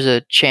there was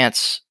a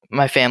chance,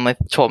 my family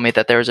told me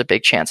that there was a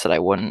big chance that I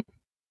wouldn't.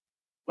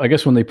 I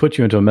guess when they put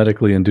you into a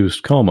medically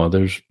induced coma,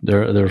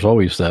 there's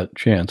always that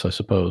chance, I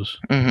suppose.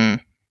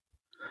 Mm-hmm.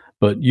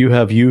 But you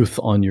have youth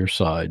on your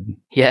side.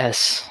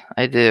 Yes,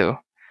 I do.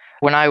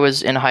 When I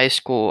was in high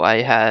school,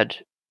 I had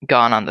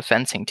gone on the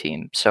fencing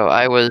team, so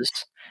I was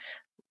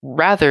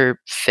rather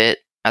fit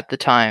at the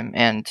time,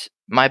 and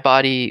my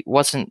body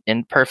wasn't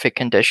in perfect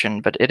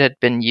condition, but it had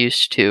been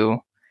used to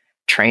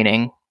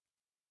training,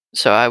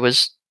 so I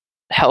was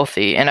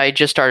healthy, and I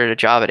just started a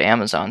job at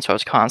Amazon, so I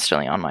was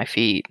constantly on my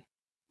feet.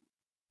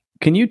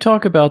 Can you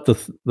talk about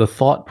the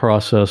thought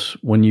process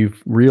when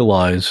you've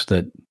realized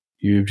that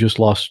you've just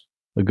lost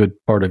a good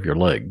part of your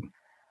leg?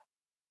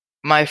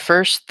 My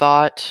first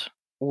thought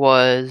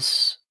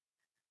was,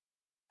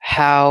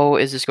 how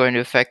is this going to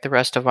affect the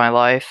rest of my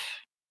life?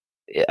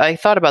 I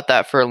thought about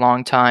that for a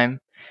long time,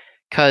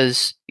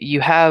 because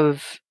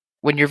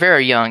when you're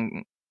very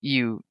young,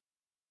 you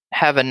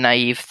have a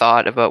naive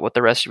thought about what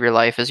the rest of your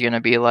life is going to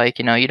be like.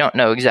 You don't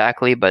know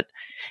exactly, but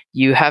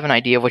you have an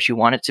idea of what you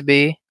want it to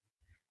be.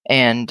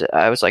 And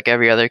I was like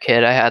every other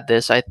kid. I had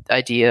this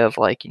idea of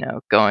like,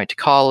 going to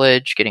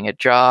college, getting a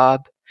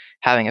job,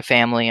 having a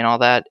family and all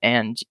that.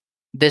 And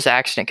this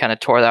accident kind of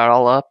tore that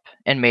all up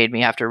and made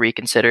me have to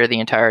reconsider the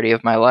entirety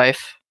of my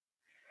life.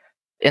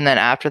 And then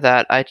after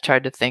that, I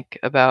tried to think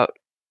about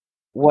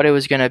what it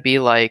was going to be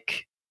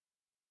like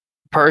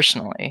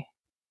personally,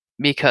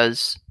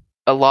 because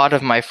a lot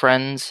of my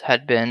friends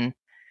had been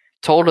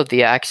told of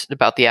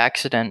about the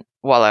accident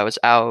while I was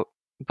out,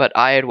 but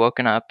I had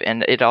woken up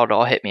and it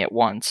all hit me at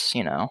once,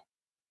 you know.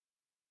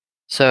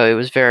 So it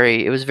was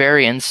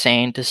very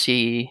insane to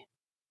see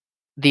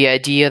the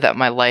idea that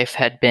my life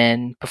had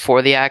been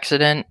before the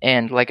accident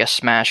and like a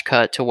smash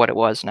cut to what it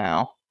was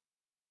now.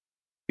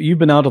 You've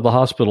been out of the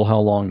hospital how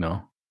long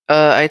now?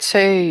 I'd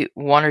say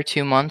 1 or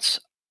 2 months.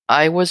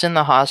 I was in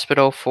the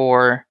hospital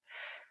for,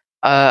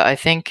 I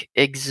think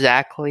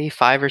exactly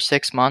 5 or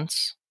 6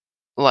 months,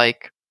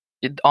 like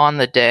on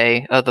the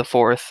day of the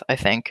 4th, I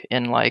think,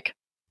 in like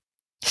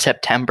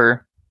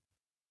September.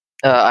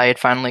 I had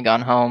finally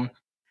gone home.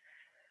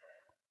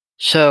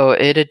 So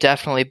it had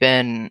definitely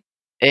been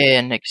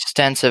an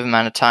extensive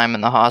amount of time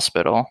in the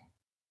hospital.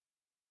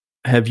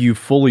 Have you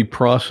fully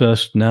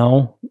processed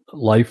now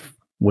life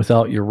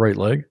without your right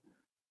leg?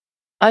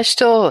 I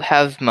still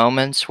have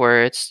moments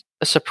where it's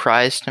a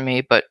surprise to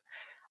me, but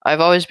I've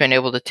always been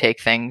able to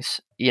take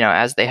things, you know,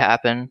 as they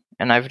happen,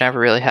 and I've never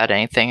really had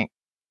anything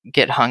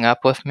get hung up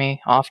with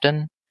me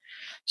often.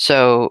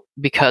 So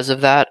because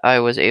of that, I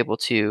was able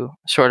to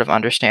sort of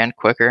understand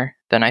quicker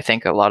than I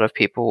think a lot of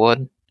people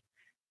would.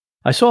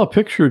 I saw a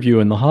picture of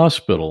you in the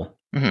hospital,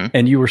 Mm-hmm.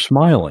 and you were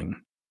smiling.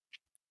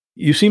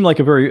 You seem like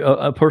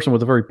a person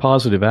with a very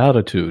positive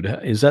attitude.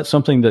 Is that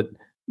something that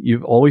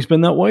you've always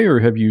been that way,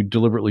 or have you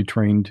deliberately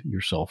trained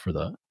yourself for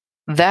that?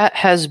 That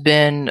has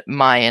been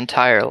my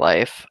entire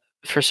life.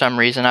 For some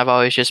reason, I've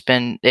always just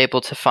been able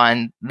to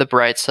find the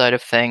bright side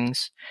of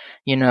things.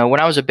 You know, when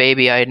I was a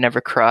baby, I had never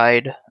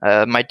cried.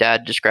 My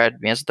dad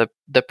described me as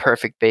the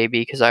perfect baby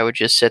because I would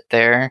just sit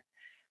there.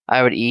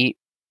 I would eat.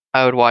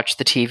 I would watch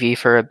the TV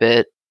for a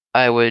bit.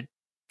 I would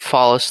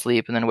fall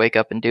asleep and then wake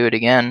up and do it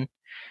again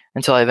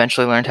until I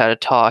eventually learned how to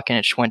talk, and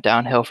it just went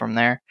downhill from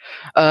there.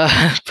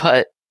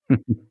 But,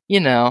 you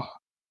know,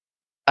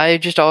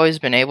 I've just always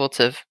been able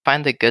to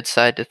find the good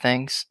side to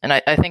things. And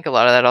I think a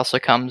lot of that also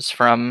comes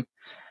from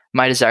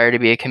my desire to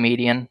be a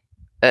comedian.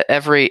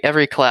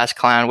 Every class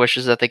clown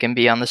wishes that they can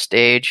be on the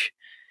stage.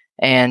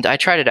 And I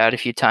tried it out a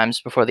few times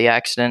before the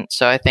accident.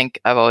 So I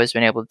think I've always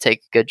been able to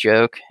take a good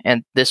joke.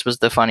 And this was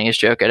the funniest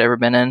joke I'd ever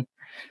been in,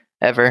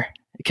 ever.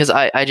 Because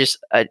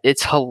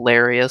it's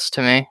hilarious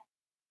to me.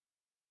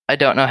 I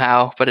don't know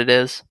how, but it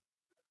is.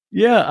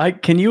 Yeah,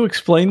 can you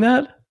explain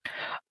that?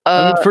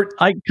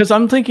 Because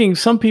I'm thinking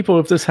some people,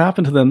 if this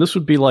happened to them, this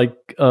would be like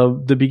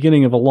the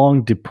beginning of a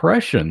long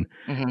depression.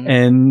 Mm-hmm.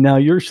 And now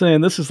you're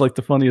saying this is like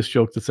the funniest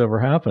joke that's ever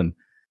happened.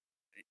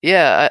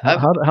 Yeah.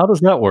 How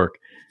does that work?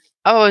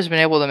 I've always been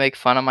able to make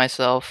fun of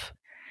myself.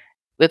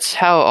 That's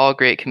how all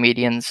great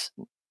comedians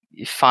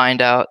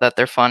find out that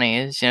they're funny,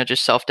 is, you know,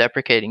 just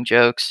self-deprecating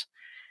jokes.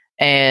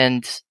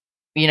 And,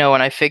 you know,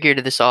 when I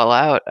figured this all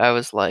out, I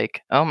was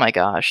like, oh my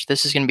gosh,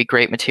 this is going to be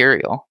great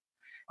material.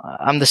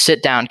 I'm the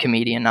sit-down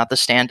comedian, not the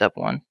stand-up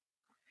one.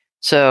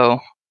 So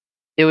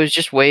it was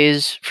just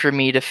ways for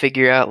me to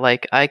figure out,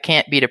 like, I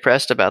can't be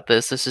depressed about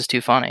this. This is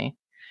too funny.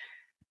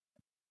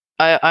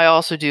 I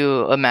also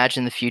do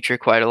imagine the future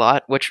quite a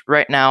lot, which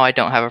right now I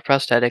don't have a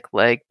prosthetic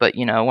leg, but,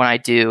 you know, when I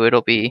do,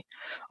 it'll be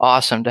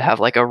awesome to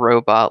have like a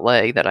robot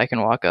leg that I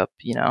can walk up,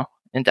 you know,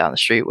 and down the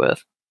street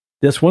with.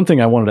 That's one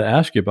thing I wanted to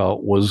ask you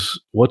about was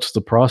what's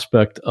the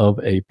prospect of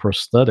a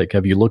prosthetic?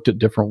 Have you looked at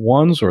different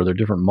ones, or are there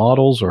different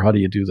models, or how do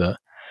you do that?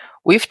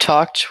 We've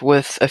talked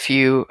with a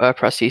few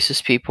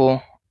prosthesis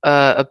people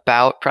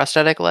about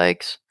prosthetic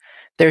legs.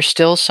 There's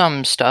still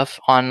some stuff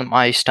on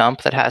my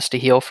stump that has to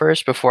heal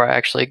first before I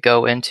actually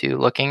go into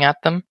looking at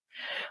them.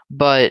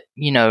 But,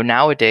 you know,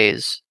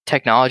 nowadays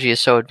technology is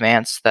so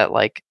advanced that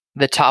like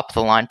the top of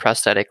the line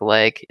prosthetic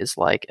leg is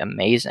like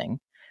amazing.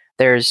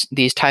 There's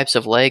these types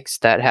of legs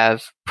that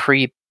have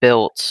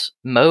pre-built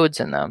modes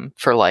in them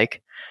for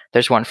like,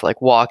 there's one for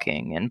like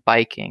walking and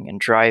biking and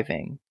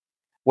driving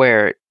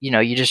where, you know,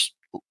 you just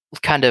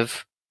kind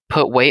of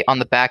put weight on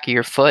the back of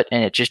your foot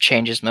and it just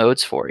changes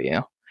modes for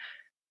you.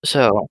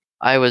 So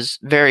I was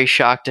very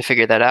shocked to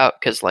figure that out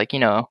because, like, you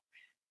know,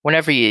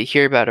 whenever you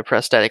hear about a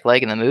prosthetic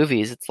leg in the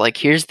movies, it's like,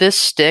 here's this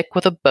stick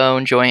with a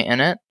bone joint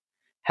in it.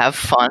 Have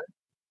fun.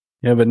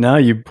 Yeah, but now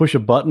you push a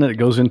button and it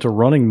goes into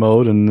running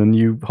mode, and then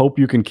you hope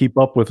you can keep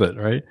up with it,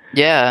 right?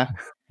 Yeah.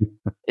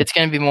 It's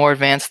going to be more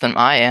advanced than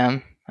I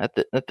am at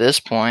this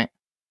point.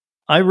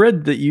 I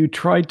read that you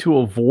tried to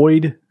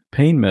avoid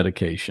pain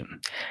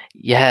medication.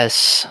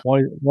 Yes.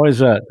 Why is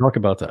that? Talk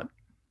about that.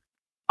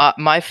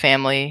 My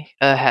family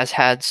has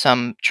had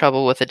some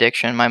trouble with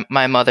addiction.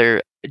 My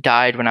mother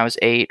died when I was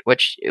 8,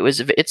 which it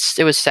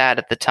was sad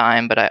at the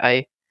time, but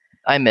I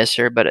miss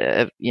her.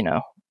 But you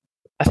know,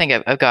 I think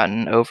I've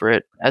gotten over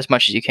it as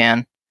much as you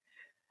can.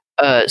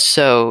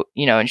 So,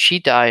 you know, and she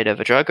died of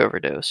a drug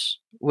overdose,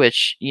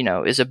 which, you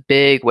know, is a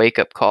big wake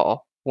up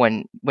call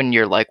when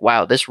you're like,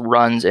 wow, this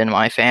runs in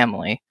my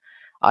family.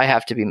 I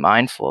have to be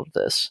mindful of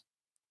this.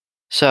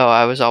 So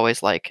I was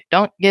always like,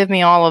 don't give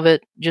me all of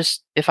it.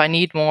 Just if I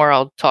need more,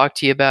 I'll talk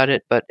to you about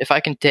it. But if I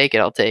can take it,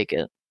 I'll take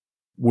it.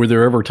 Were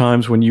there ever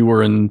times when you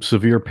were in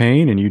severe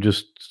pain and you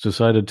just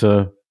decided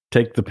to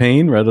take the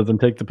pain rather than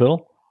take the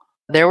pill?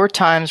 There were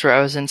times where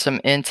I was in some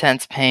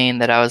intense pain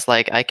that I was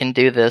like, I can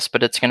do this,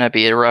 but it's going to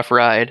be a rough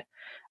ride.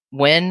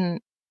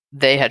 When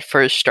they had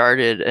first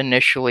started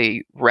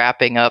initially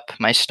wrapping up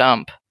my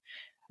stump,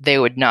 they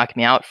would knock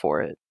me out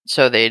for it.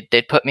 So they'd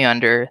put me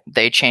under,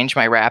 they'd change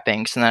my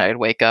wrappings, and then I'd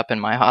wake up in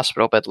my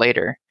hospital bed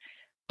later.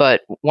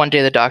 But one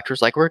day the doctor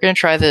was like, we're going to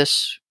try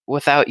this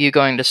without you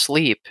going to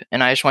sleep,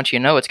 and I just want you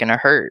to know it's going to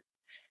hurt.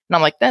 And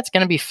I'm like, that's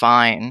going to be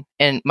fine.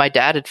 And my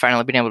dad had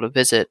finally been able to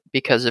visit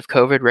because of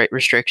COVID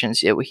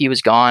restrictions. He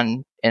was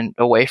gone and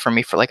away from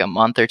me for like a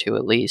month or two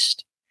at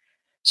least.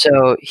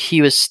 So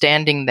he was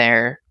standing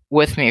there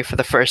with me for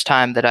the first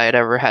time that I had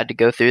ever had to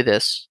go through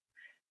this,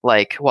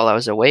 like while I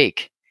was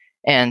awake.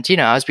 And,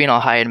 I was being all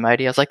high and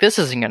mighty. I was like, this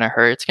isn't going to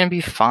hurt. It's going to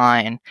be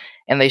fine.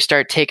 And they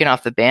start taking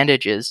off the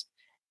bandages.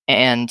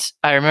 And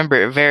I remember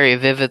it very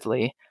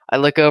vividly. I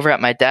look over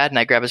at my dad and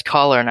I grab his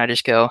collar and I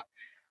just go,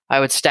 I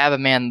would stab a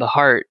man in the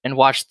heart and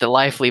watch the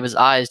life leave his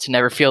eyes to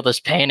never feel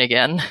this pain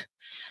again.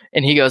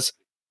 And he goes,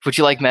 would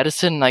you like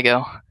medicine? And I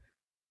go,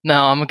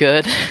 no, I'm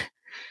good.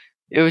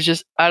 It was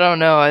just, I don't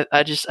know.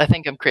 I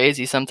think I'm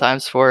crazy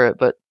sometimes for it,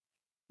 but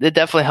it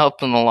definitely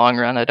helped in the long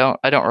run. I don't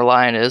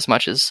rely on it as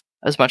much as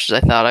I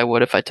thought I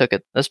would if I took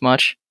it as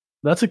much.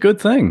 That's a good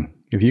thing.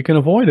 If you can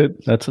avoid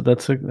it, that's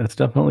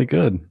definitely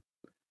good.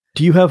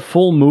 Do you have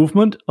full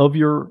movement of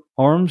your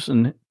arms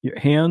and your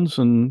hands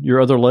and your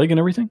other leg and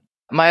everything?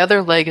 My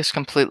other leg is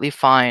completely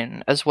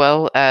fine, as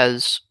well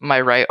as my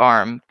right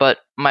arm, but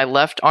my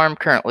left arm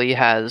currently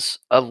has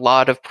a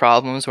lot of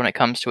problems when it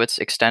comes to its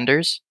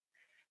extenders.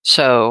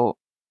 So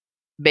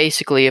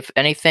basically, if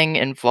anything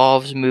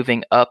involves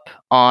moving up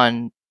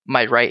on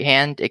my right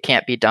hand, it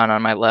can't be done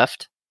on my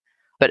left.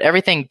 But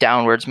everything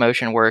downwards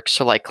motion works,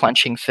 so like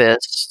clenching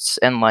fists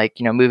and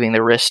moving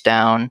the wrist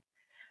down.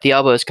 The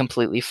elbow is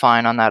completely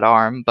fine on that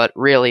arm, but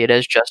really it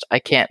is just I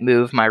can't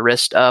move my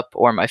wrist up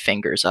or my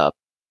fingers up.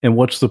 And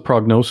what's the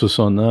prognosis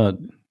on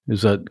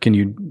that? Can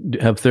you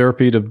have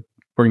therapy to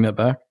bring that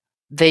back?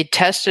 They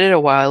tested it a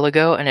while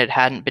ago and it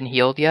hadn't been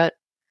healed yet.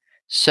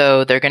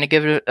 So they're going to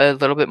give it a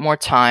little bit more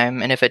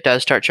time. And if it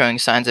does start showing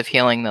signs of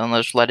healing, then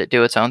they'll just let it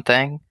do its own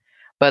thing.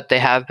 But they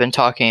have been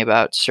talking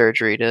about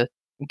surgery to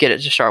get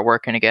it to start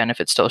working again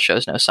if it still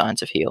shows no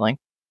signs of healing.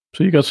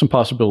 So you got some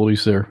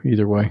possibilities there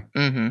either way.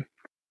 Mm-hmm.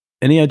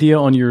 Any idea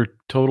on your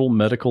total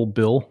medical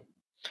bill?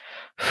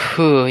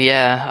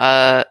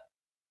 Yeah.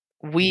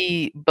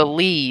 We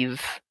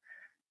believe,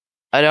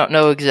 I don't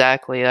know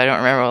exactly, I don't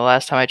remember the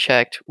last time I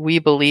checked, we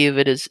believe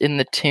it is in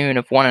the tune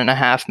of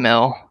 $1.5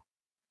 million.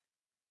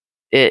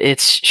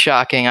 It's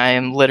shocking. I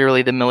am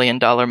literally the $1 million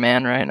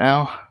man right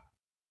now.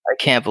 I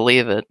can't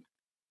believe it.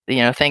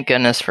 Thank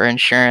goodness for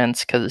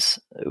insurance, because,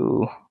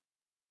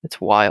 it's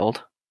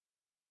wild.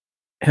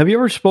 Have you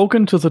ever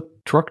spoken to the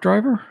truck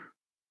driver?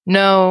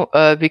 No,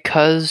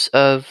 because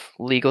of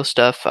legal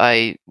stuff,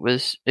 I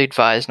was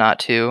advised not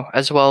to,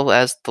 as well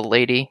as the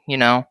lady,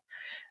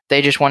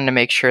 They just wanted to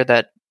make sure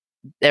that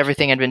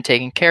everything had been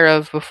taken care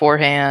of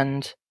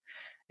beforehand.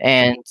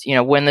 And,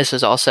 when this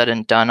is all said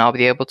and done, I'll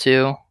be able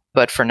to.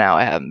 But for now,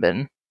 I haven't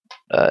been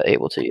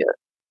able to yet.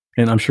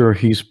 And I'm sure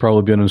he's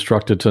probably been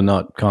instructed to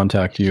not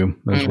contact you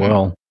as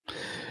well.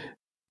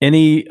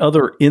 Any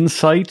other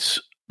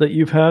insights that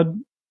you've had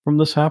from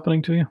this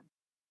happening to you?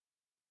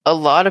 A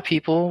lot of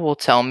people will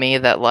tell me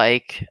that,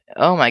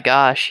 oh my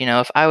gosh,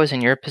 if I was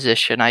in your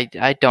position, I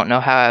don't know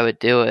how I would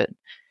do it.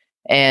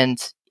 And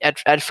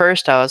at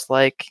first I was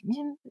like,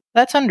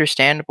 that's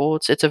understandable.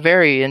 It's a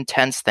very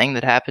intense thing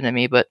that happened to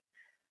me, but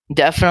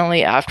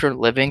definitely after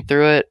living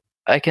through it,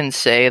 I can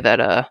say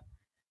that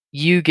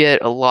you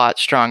get a lot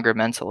stronger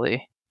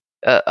mentally.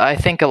 I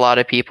think a lot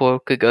of people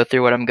could go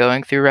through what I'm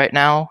going through right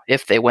now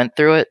if they went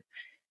through it.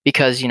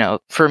 Because,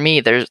 for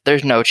me,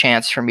 there's no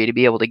chance for me to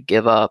be able to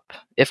give up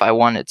if I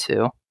wanted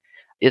to.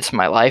 It's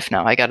my life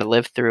now. I got to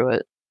live through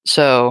it.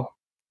 So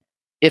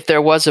if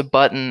there was a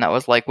button that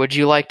was like, would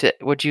you like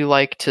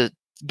to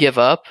give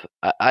up?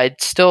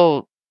 I'd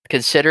still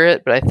consider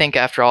it, but I think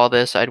after all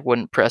this, I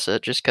wouldn't press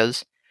it just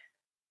because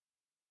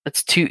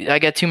I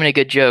got too many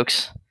good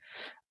jokes.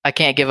 I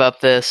can't give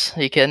up this.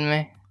 Are you kidding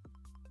me?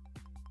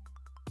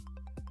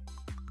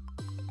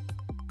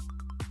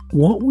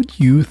 What would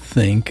you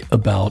think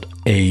about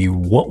a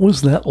What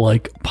Was That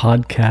Like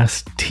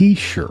podcast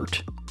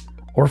t-shirt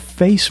or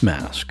face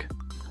mask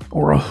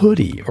or a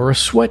hoodie or a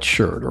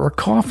sweatshirt or a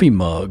coffee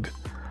mug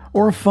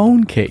or a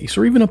phone case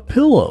or even a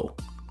pillow?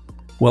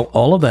 Well,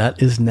 all of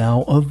that is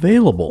now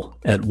available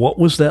at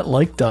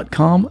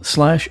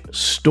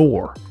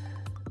whatwasthatlike.com/store.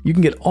 You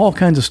can get all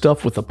kinds of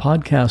stuff with the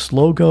podcast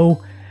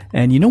logo.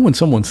 And when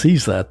someone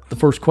sees that, the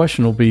first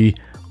question will be,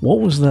 what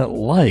was that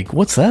like?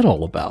 What's that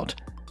all about?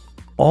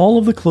 All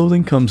of the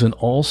clothing comes in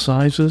all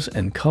sizes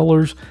and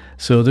colors,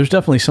 so there's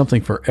definitely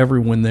something for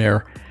everyone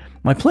there.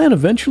 My plan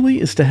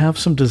eventually is to have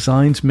some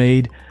designs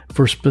made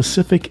for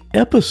specific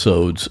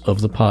episodes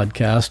of the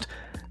podcast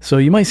So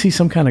you might see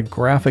some kind of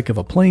graphic of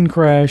a plane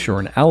crash or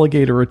an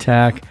alligator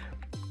attack,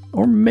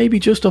 or maybe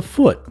just a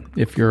foot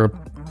if you're a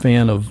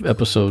fan of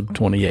episode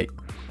 28.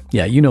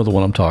 Yeah, you know the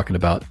one I'm talking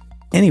about.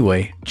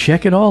 Anyway,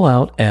 check it all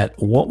out at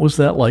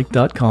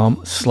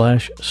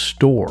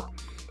whatwasthatlike.com/store.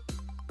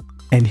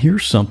 And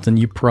here's something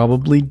you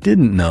probably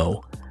didn't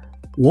know.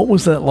 What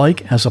Was That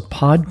Like has a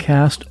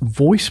podcast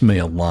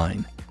voicemail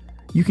line.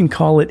 You can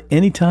call it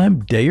anytime,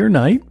 day or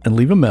night, and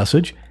leave a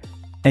message,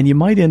 and you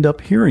might end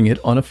up hearing it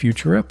on a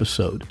future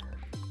episode.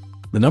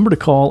 The number to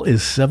call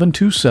is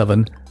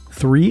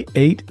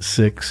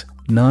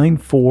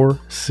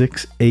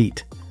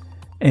 727-386-9468.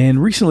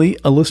 And recently,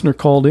 a listener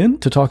called in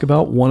to talk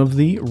about one of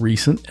the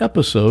recent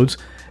episodes,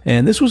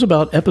 and this was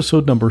about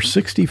episode number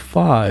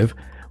 65,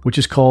 which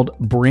is called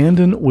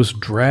Brandon Was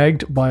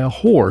Dragged by a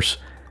Horse.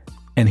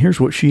 And here's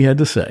what she had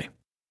to say.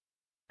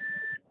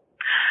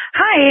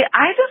 Hi,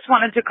 I just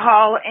wanted to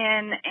call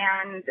in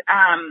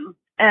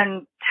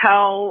and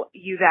tell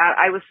you that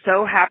I was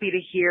so happy to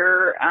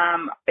hear,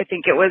 I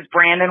think it was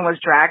Brandon Was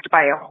Dragged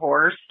by a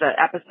Horse, the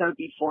episode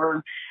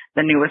before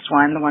the newest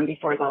one, the one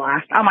before the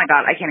last. Oh my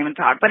God, I can't even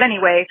talk. But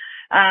anyway,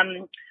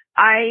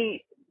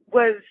 I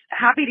was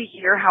happy to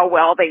hear how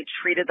well they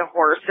treated the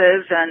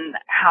horses and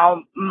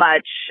how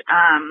much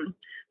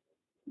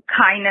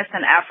kindness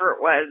and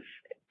effort was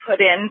put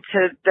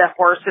into the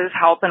horses'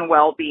 health and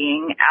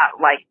well-being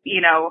at, like, you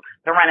know,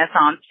 the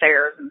Renaissance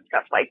fairs and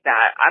stuff like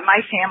that.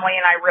 My family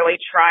and I really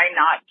try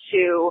not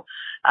to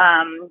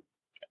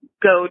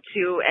go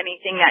to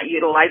anything that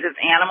utilizes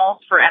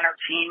animals for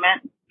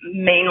entertainment,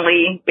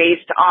 mainly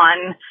based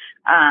on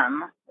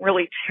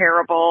really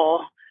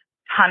terrible,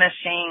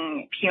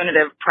 punishing,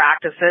 punitive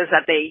practices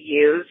that they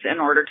use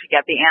in order to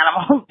get the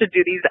animals to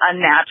do these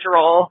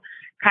unnatural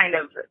kind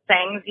of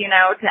things, you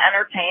know, to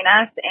entertain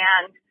us.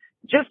 And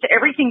just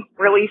everything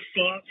really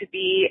seemed to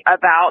be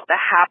about the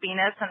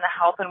happiness and the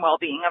health and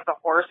well-being of the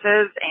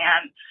horses.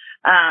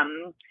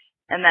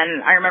 And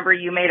then I remember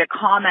you made a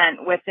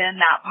comment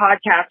within that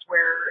podcast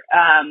where,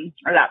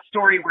 or that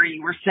story where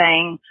you were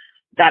saying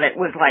that it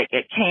was like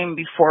it came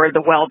before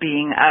the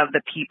well-being of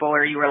the people,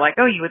 or you were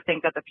like, oh, you would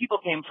think that the people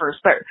came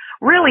first. But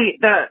really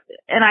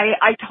and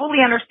I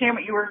totally understand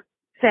what you were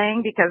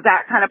saying, because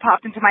that kind of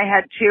popped into my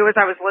head too as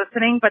I was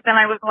listening. But then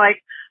I was like,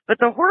 but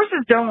the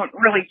horses don't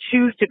really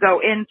choose to go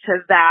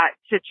into that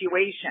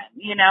situation.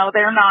 You know,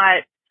 they're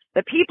not,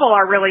 the people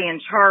are really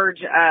in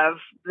charge of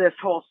the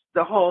whole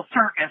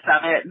circus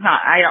of it.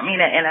 I don't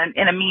mean it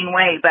in a mean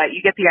way, but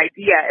you get the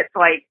idea. It's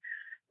like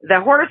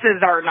the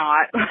horses are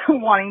not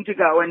wanting to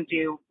go and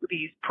do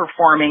these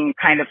performing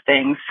kind of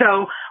things.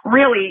 So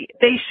really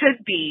they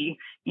should be,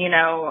 you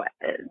know,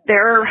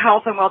 their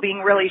health and well-being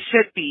really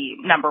should be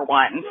number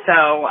one.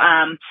 So,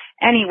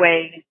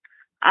 anyway,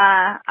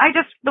 I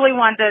just really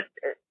wanted to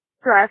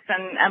stress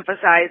and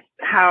emphasize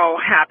how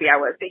happy I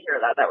was to hear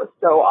that. That was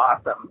so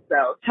awesome.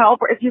 So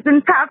if you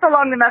can pass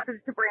along the message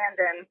to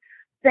Brandon,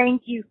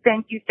 thank you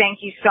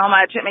so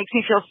much. It makes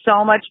me feel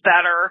so much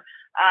better.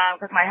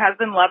 Because my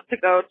husband loves to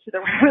go to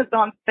the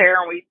Renaissance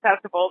Fair and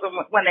festivals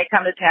when they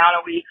come to town,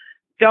 and we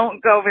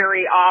don't go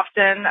very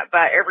often,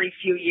 but every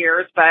few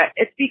years. But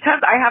it's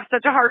because I have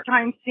such a hard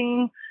time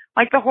seeing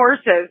like the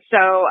horses.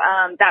 So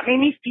that made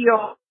me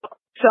feel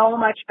so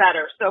much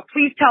better. So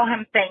please tell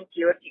him thank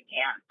you if you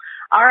can.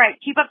 All right,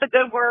 keep up the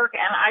good work,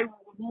 and I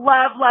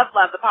love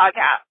the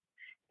podcast.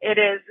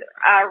 It is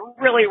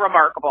really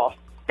remarkable.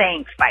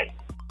 Thanks. Bye.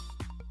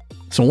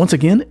 So once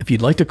again, if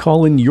you'd like to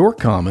call in your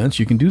comments,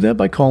 you can do that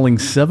by calling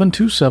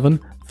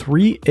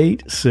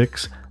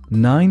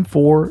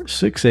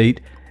 727-386-9468.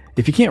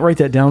 If you can't write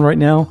that down right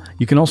now,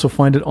 you can also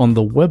find it on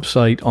the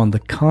website on the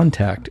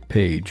contact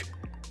page.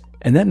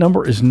 And that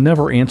number is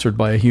never answered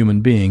by a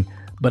human being,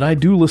 but I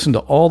do listen to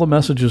all the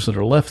messages that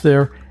are left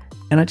there,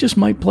 and I just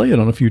might play it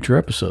on a future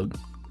episode.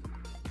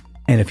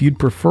 And if you'd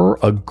prefer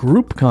a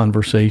group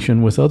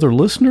conversation with other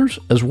listeners,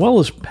 as well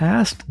as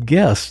past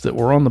guests that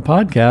were on the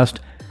podcast,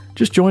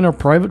 just join our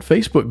private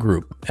Facebook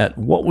group at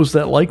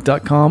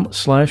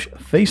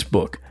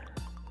whatwasthatlike.com/Facebook.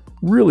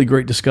 Really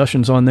great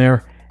discussions on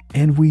there,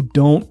 and we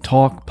don't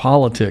talk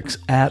politics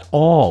at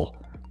all.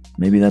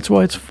 Maybe that's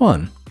why it's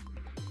fun.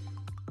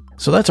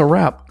 So that's a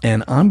wrap,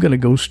 and I'm going to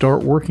go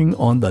start working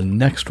on the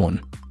next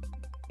one.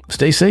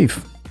 Stay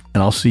safe,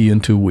 and I'll see you in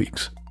 2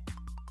 weeks.